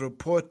Times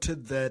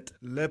reported that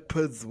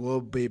Leopards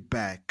will be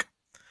back.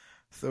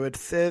 So it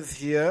says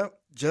here,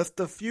 just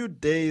a few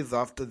days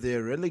after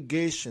their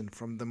relegation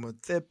from the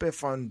Motsepe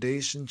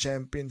Foundation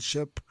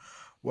Championship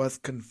was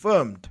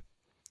confirmed,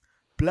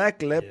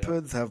 Black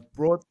Leopards have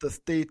brought the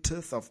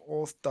status of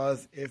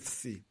All-Stars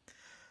FC.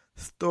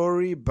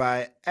 Story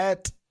by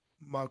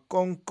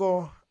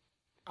 @Makonko_M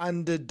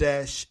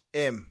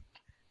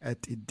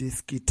at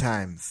eDiski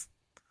Times.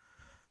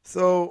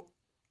 So,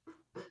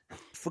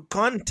 for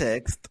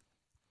context,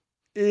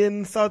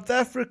 in South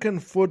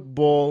African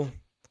football,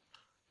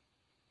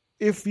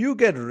 if you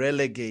get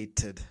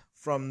relegated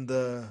from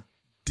the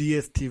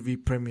DStv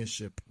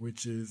Premiership,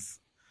 which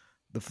is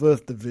the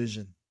first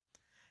division,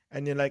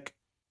 and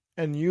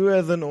you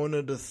as an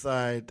owner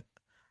decide,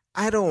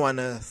 I don't want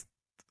to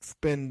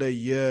spend a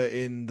year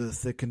in the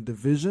second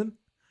division,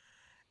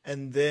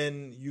 and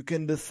then you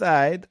can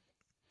decide,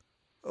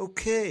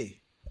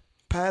 okay,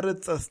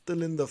 Pirates are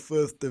still in the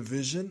first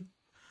division,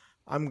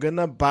 I'm going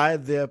to buy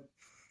their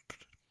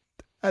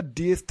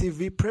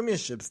DStv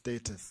Premiership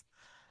status.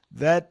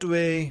 That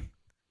way,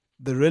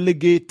 the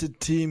relegated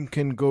team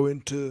can go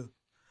into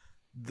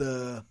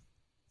the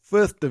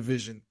first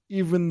division,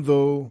 even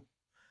though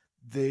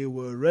they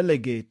were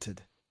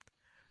relegated.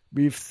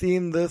 We've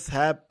seen this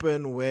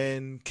happen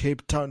when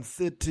Cape Town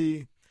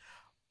City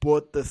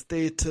bought the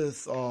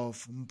status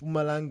of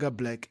Mpumalanga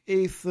Black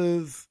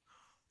Aces,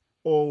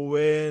 or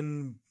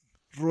when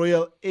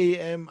Royal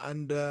AM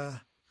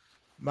under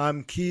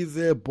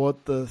Mamkhize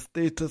bought the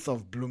status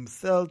of Bloem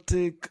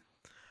Celtic.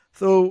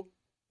 So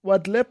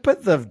what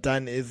Leopards have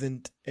done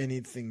isn't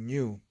anything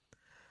new.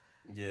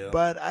 Yeah.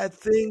 But I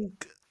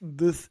think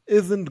this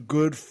isn't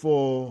good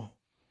for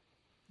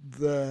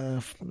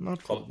the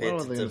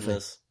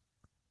competitiveness.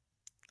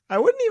 I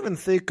wouldn't even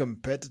say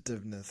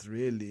competitiveness,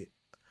 really.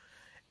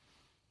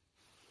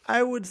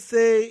 I would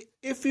say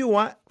if you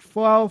want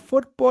for our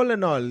football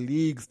and our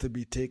leagues to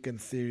be taken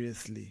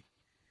seriously,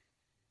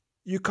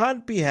 you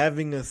can't be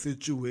having a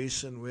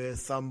situation where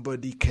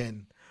somebody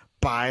can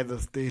buy the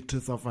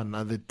status of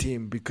another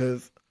team,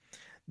 because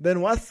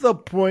then what's the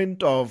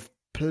point of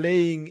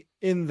playing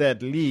in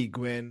that league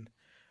when,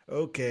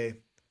 okay,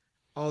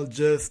 I'll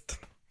just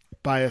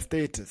buy a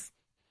status?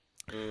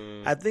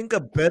 Mm, I think a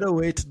better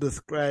way to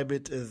describe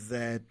it is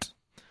that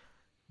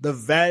the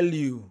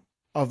value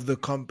of the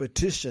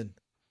competition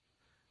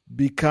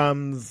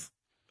becomes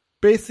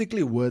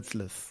basically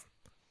worthless,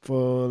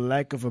 for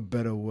lack of a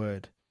better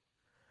word.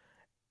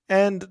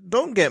 And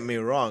don't get me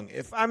wrong,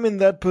 if I'm in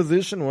that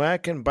position where I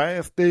can buy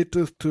a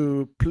status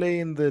to play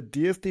in the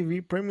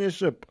DSTV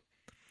Premiership,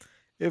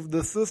 if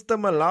the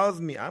system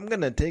allows me, I'm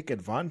going to take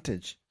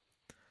advantage.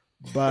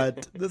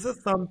 But this is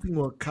something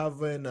we'll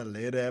cover in a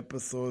later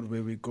episode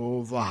where we go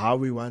over how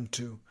we want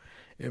to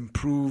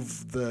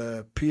improve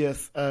the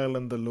PSL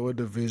and the lower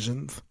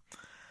divisions.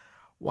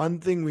 One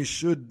thing we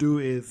should do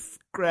is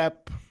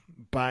scrap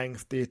buying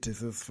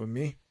statuses for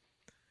me.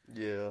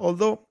 yeah.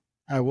 Although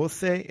I will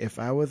say, if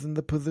I was in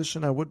the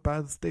position, I would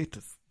buy the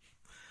status.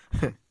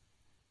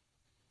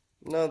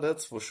 No,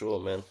 that's for sure,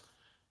 man.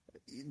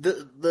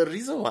 The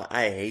reason why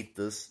I hate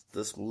this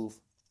move,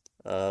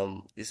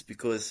 is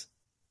because,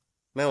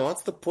 man,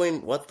 what's the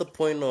point? What's the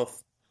point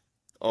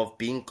of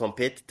being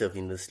competitive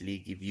in this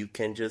league if you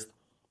can just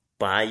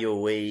buy your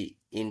way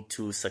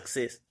into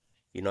success?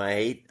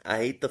 I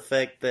hate the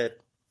fact that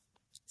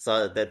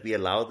we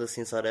allow this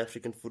in South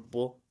African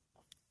football,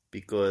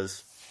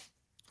 because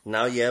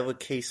now you have a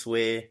case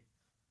where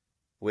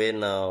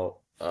now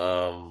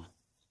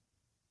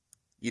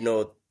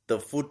the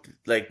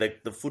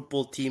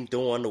football team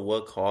don't want to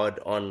work hard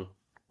on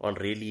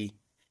really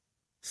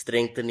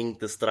strengthening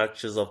the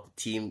structures of the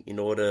team in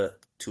order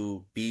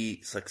to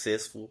be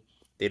successful.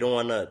 They don't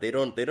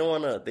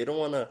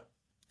wanna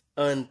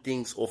earn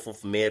things off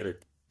of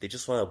merit. They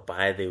just wanna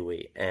buy their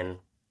way. And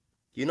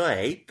I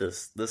hate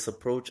this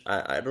approach.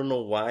 I don't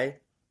know why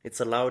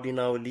it's allowed in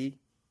our league,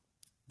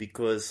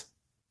 because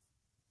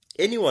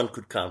anyone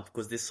could come,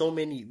 because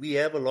we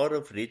have a lot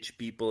of rich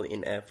people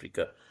in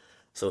Africa.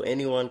 So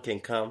anyone can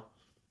come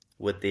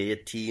with their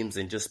teams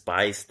and just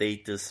buy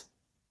status.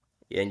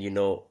 And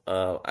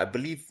I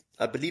believe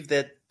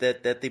that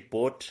they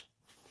bought.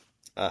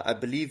 I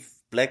believe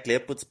Black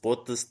Leopards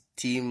bought this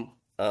team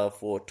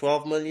for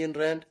 12 million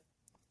rand.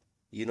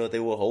 They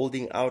were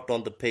holding out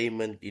on the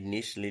payment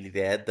initially.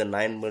 They had the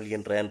 9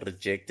 million rand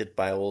rejected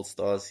by All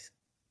Stars.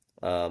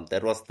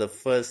 That was the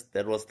first.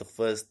 That was the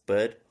first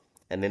bid,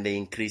 and then they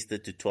increased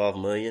it to 12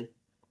 million.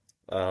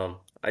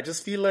 I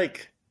just feel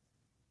like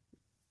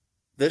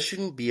this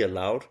shouldn't be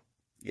allowed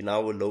in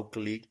our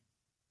local league.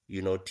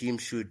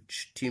 Teams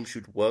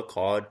should work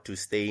hard to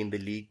stay in the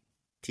league.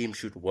 Teams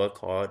should work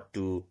hard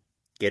to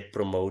get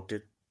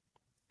promoted,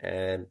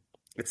 and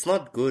it's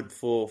not good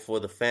for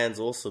the fans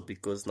also,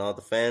 because now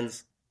the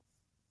fans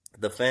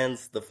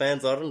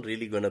aren't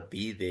really gonna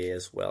be there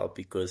as well,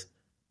 because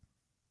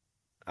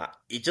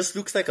it just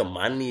looks like a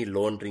money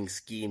laundering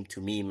scheme to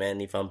me,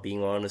 man. If I'm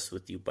being honest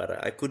with you,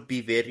 but I could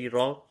be very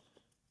wrong.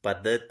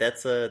 But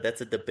that's a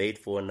debate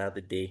for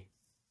another day.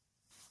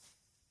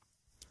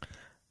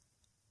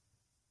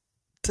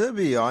 To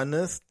be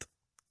honest,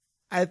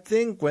 I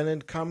think when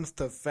it comes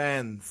to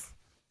fans,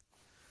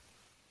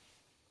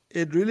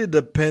 it really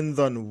depends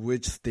on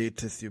which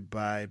status you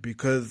buy,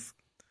 because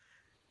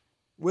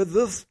with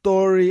this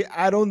story,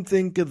 I don't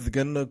think it's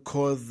gonna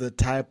cause the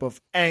type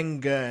of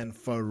anger and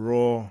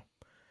furore,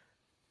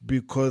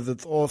 because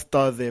it's All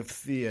Stars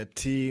FC, a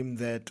team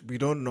that we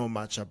don't know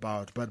much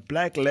about. But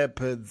Black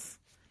Leopards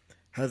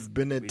has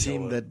been a We know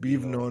team it. that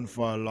we've known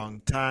for a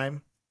long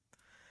time.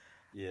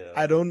 Yeah,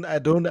 I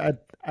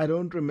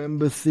don't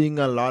remember seeing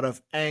a lot of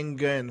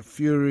anger and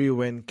fury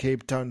when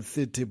Cape Town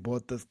City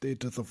bought the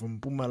status of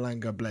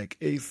Mpumalanga Black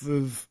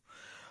Aces.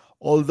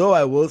 Although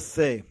I will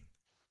say,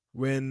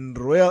 when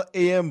Royal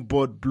AM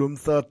bought Bloem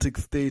Celtic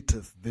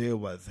status, there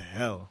was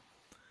hell.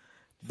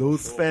 for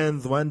Those sure,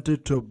 fans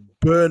wanted to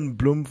burn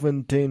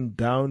Bloemfontein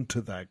down to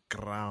the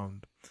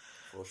ground.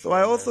 for So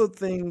I sure, man. also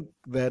think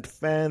that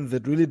fans,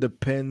 it really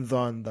depends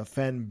on the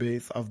fan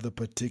base of the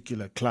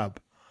particular club.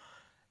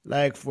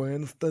 Like, for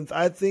instance,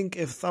 I think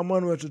if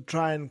someone were to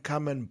try and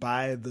come and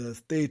buy the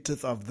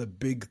status of the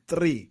big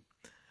three,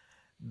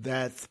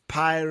 that's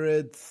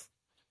Pirates,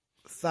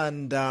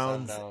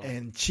 Sundowns, Sundown.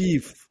 and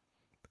Chiefs,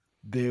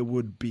 there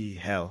would be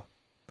hell.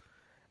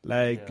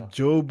 Like, Yeah,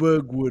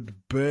 Joburg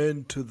would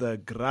burn to the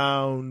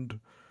ground.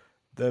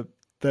 The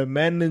the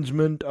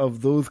management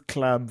of those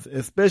clubs,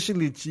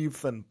 especially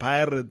Chiefs and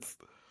Pirates,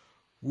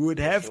 would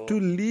for have to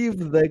sure.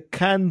 leave the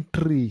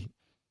country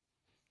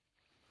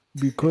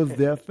because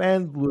their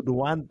fans would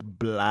want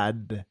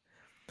blood.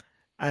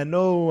 I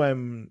know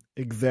I'm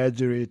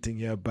exaggerating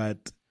here,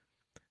 but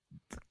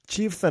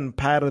Chiefs and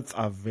Pirates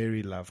are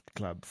very loved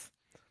clubs.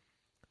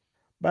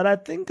 But I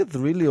think it's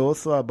really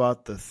also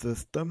about the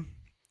system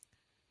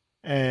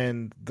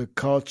and the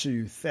culture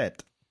you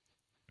set.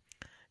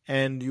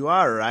 And you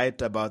are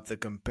right about the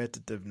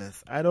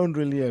competitiveness. I don't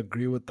really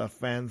agree with the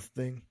fans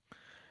thing.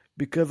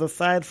 Because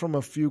aside from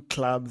a few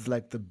clubs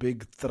like the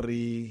Big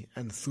Three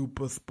and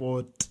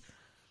Supersport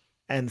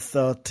and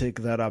Celtic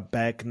that are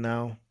back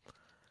now,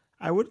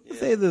 I wouldn't Yeah,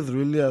 say there's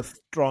really a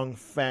strong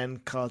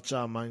fan culture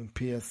among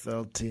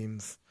PSL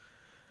teams.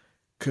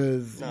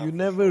 Because nah, for sure. you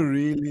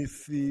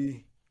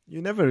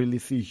never really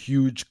see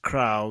huge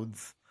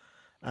crowds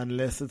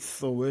unless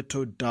it's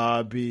Soweto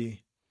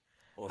Derby.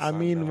 Or I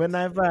mean, Sundowns.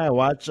 whenever I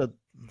watch a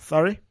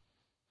sorry.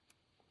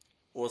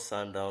 Or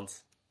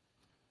Sundowns.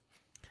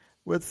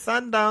 With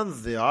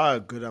Sundowns, there are a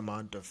good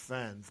amount of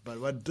fans, but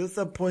what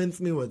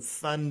disappoints me with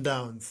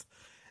Sundowns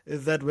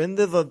is that when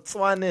there's a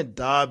Tswane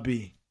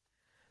derby,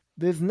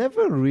 there's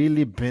never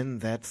really been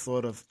that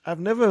sort of.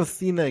 I've never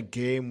seen a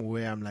game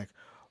where I'm like,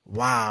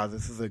 wow,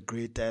 this is a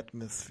great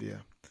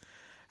atmosphere.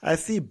 I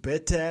see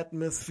better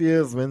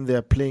atmospheres when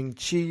they're playing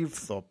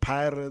Chiefs or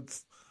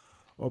Pirates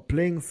or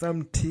playing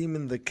some team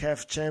in the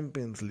CAF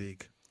Champions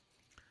League.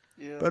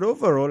 Yeah. But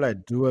overall, I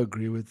do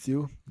agree with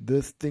you.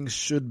 This thing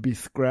should be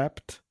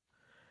scrapped.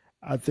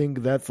 I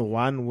think that's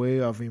one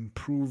way of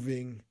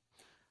improving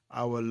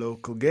our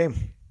local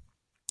game.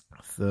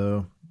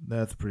 So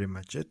that's pretty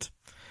much it.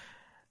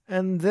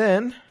 And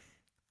then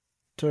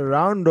to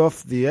round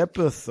off the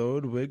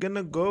episode, we're going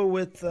to go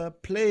with a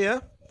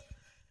player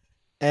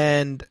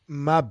and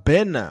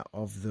Mabena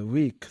of the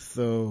week.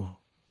 So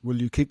will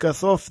you kick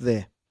us off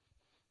there?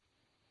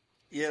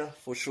 Yeah,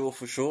 for sure,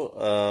 for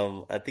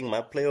sure. I think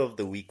my player of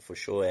the week for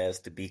sure has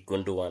to be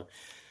Gundogan.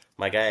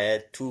 My guy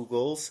had 2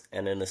 goals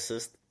and an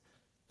assist.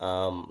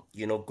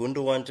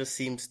 Gundogan just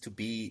seems to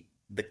be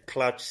the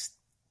clutch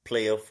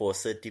player for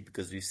City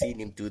because we've seen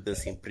him do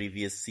this in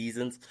previous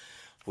seasons,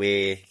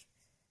 where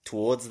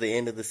towards the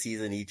end of the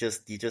season he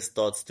just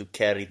starts to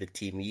carry the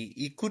team.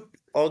 He could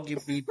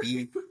arguably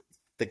be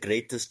the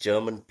greatest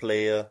German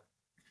player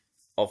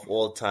of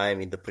all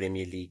time in the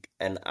Premier League,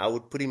 and I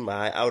would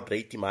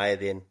rate him higher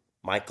than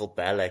Michael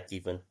Ballack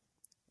even.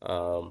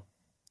 Um,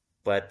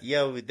 but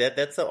yeah, with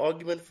that's an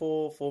argument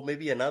for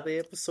maybe another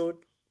episode.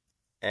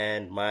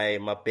 And my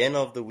banner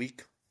of the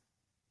week,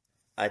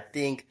 I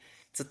think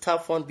it's a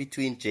tough one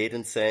between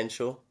Jadon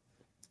Sancho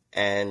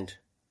and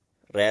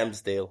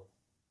Ramsdale.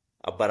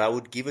 But I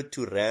would give it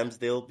to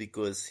Ramsdale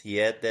because he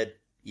had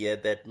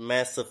that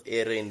massive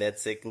error in that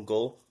second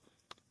goal,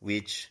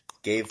 which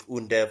gave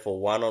Undav a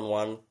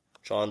one-on-one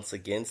chance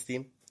against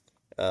him,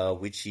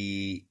 which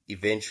he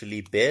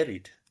eventually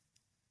buried.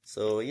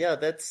 So yeah,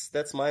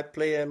 that's my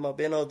player and my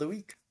banner of the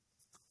week.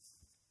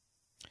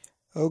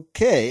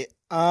 Okay.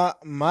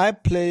 My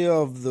player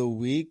of the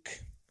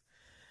week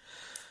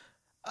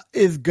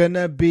is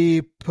gonna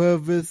be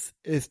Purvis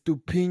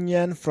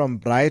Estupinian from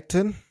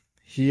Brighton.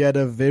 He had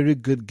a very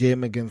good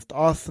game against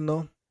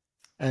Arsenal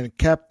and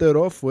capped it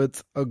off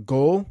with a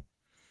goal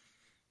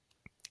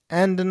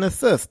and an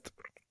assist.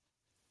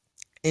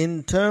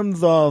 In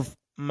terms of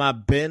my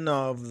banner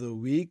of the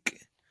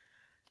week,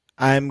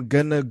 I'm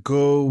gonna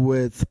go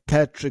with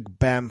Patrick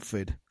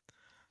Bamford.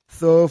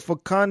 So, for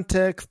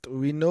context,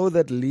 we know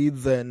that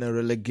Leeds are in a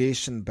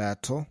relegation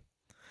battle.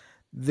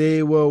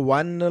 They were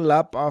 1-0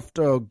 up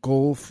after a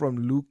goal from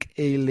Luke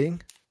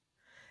Ayling,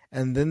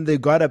 and then they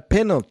got a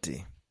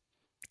penalty,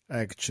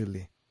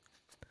 actually.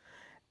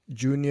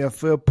 Junior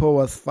Firpo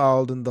was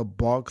fouled in the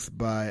box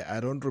by, I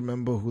don't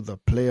remember who the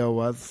player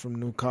was from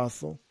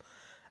Newcastle.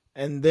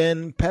 And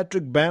then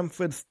Patrick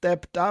Bamford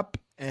stepped up,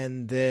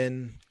 and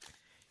then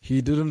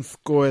he didn't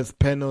score his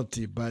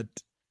penalty, but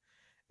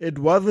it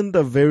wasn't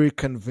a very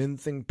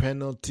convincing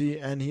penalty,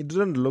 and he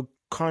didn't look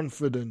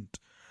confident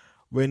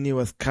when he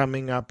was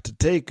coming up to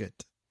take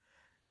it.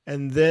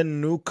 And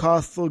then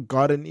Newcastle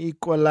got an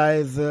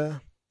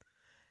equalizer,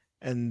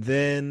 and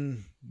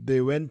then they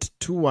went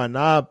 2-1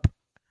 up.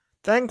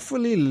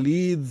 Thankfully,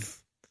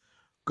 Leeds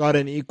got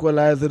an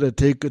equalizer to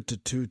take it to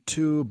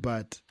 2-2,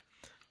 but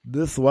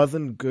this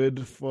wasn't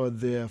good for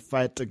their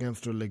fight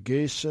against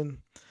relegation.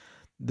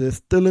 They're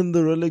still in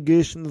the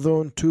relegation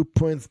zone, 2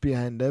 points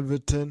behind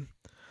Everton.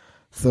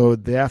 So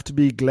they have to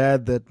be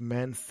glad that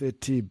Man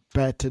City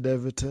battered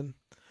Everton.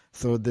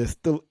 So they're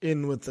still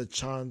in with a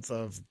chance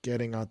of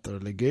getting out the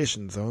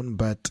relegation zone.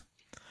 But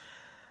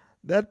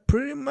that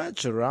pretty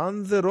much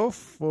rounds it off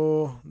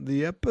for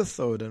the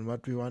episode and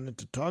what we wanted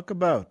to talk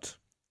about.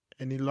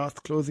 Any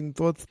last closing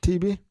thoughts,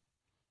 TB?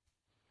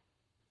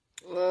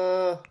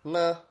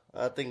 Nah,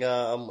 I think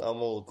I'm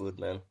all good,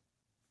 man.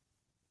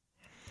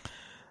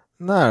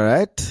 All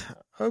right.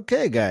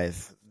 Okay,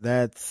 guys.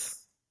 That's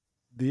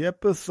the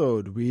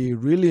episode. We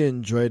really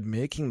enjoyed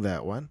making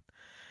that one.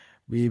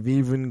 We've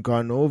even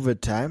gone over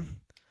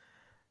time.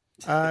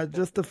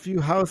 Just a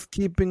few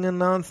housekeeping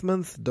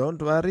announcements.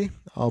 Don't worry.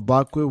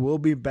 Albakwe will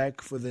be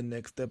back for the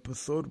next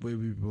episode where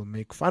we will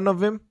make fun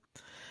of him.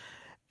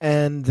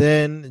 And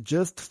then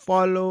just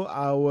follow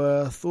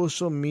our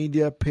social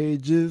media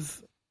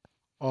pages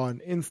on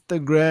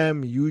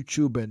Instagram,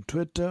 YouTube, and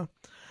Twitter.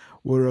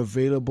 We're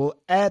available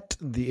at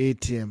the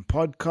ATM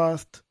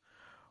Podcast,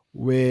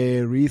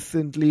 where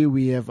recently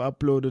we have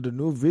uploaded a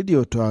new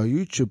video to our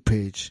YouTube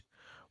page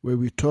where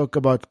we talk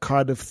about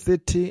Cardiff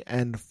City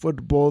and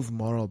football's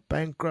moral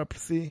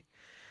bankruptcy.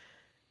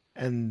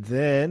 And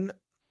then,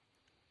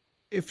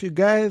 if you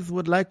guys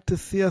would like to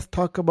see us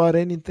talk about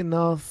anything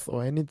else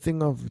or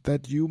anything of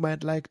that you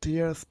might like to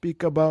hear us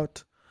speak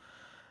about,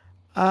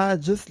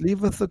 just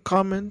leave us a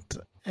comment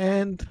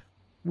and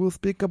we'll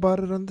speak about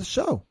it on the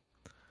show.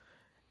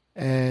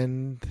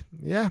 And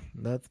yeah,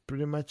 that's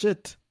pretty much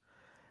it.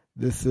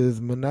 This is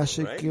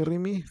Menashe Right.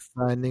 Kirimi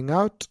signing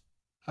out.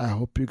 I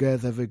hope you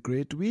guys have a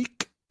great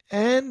week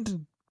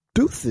and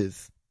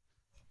deuces.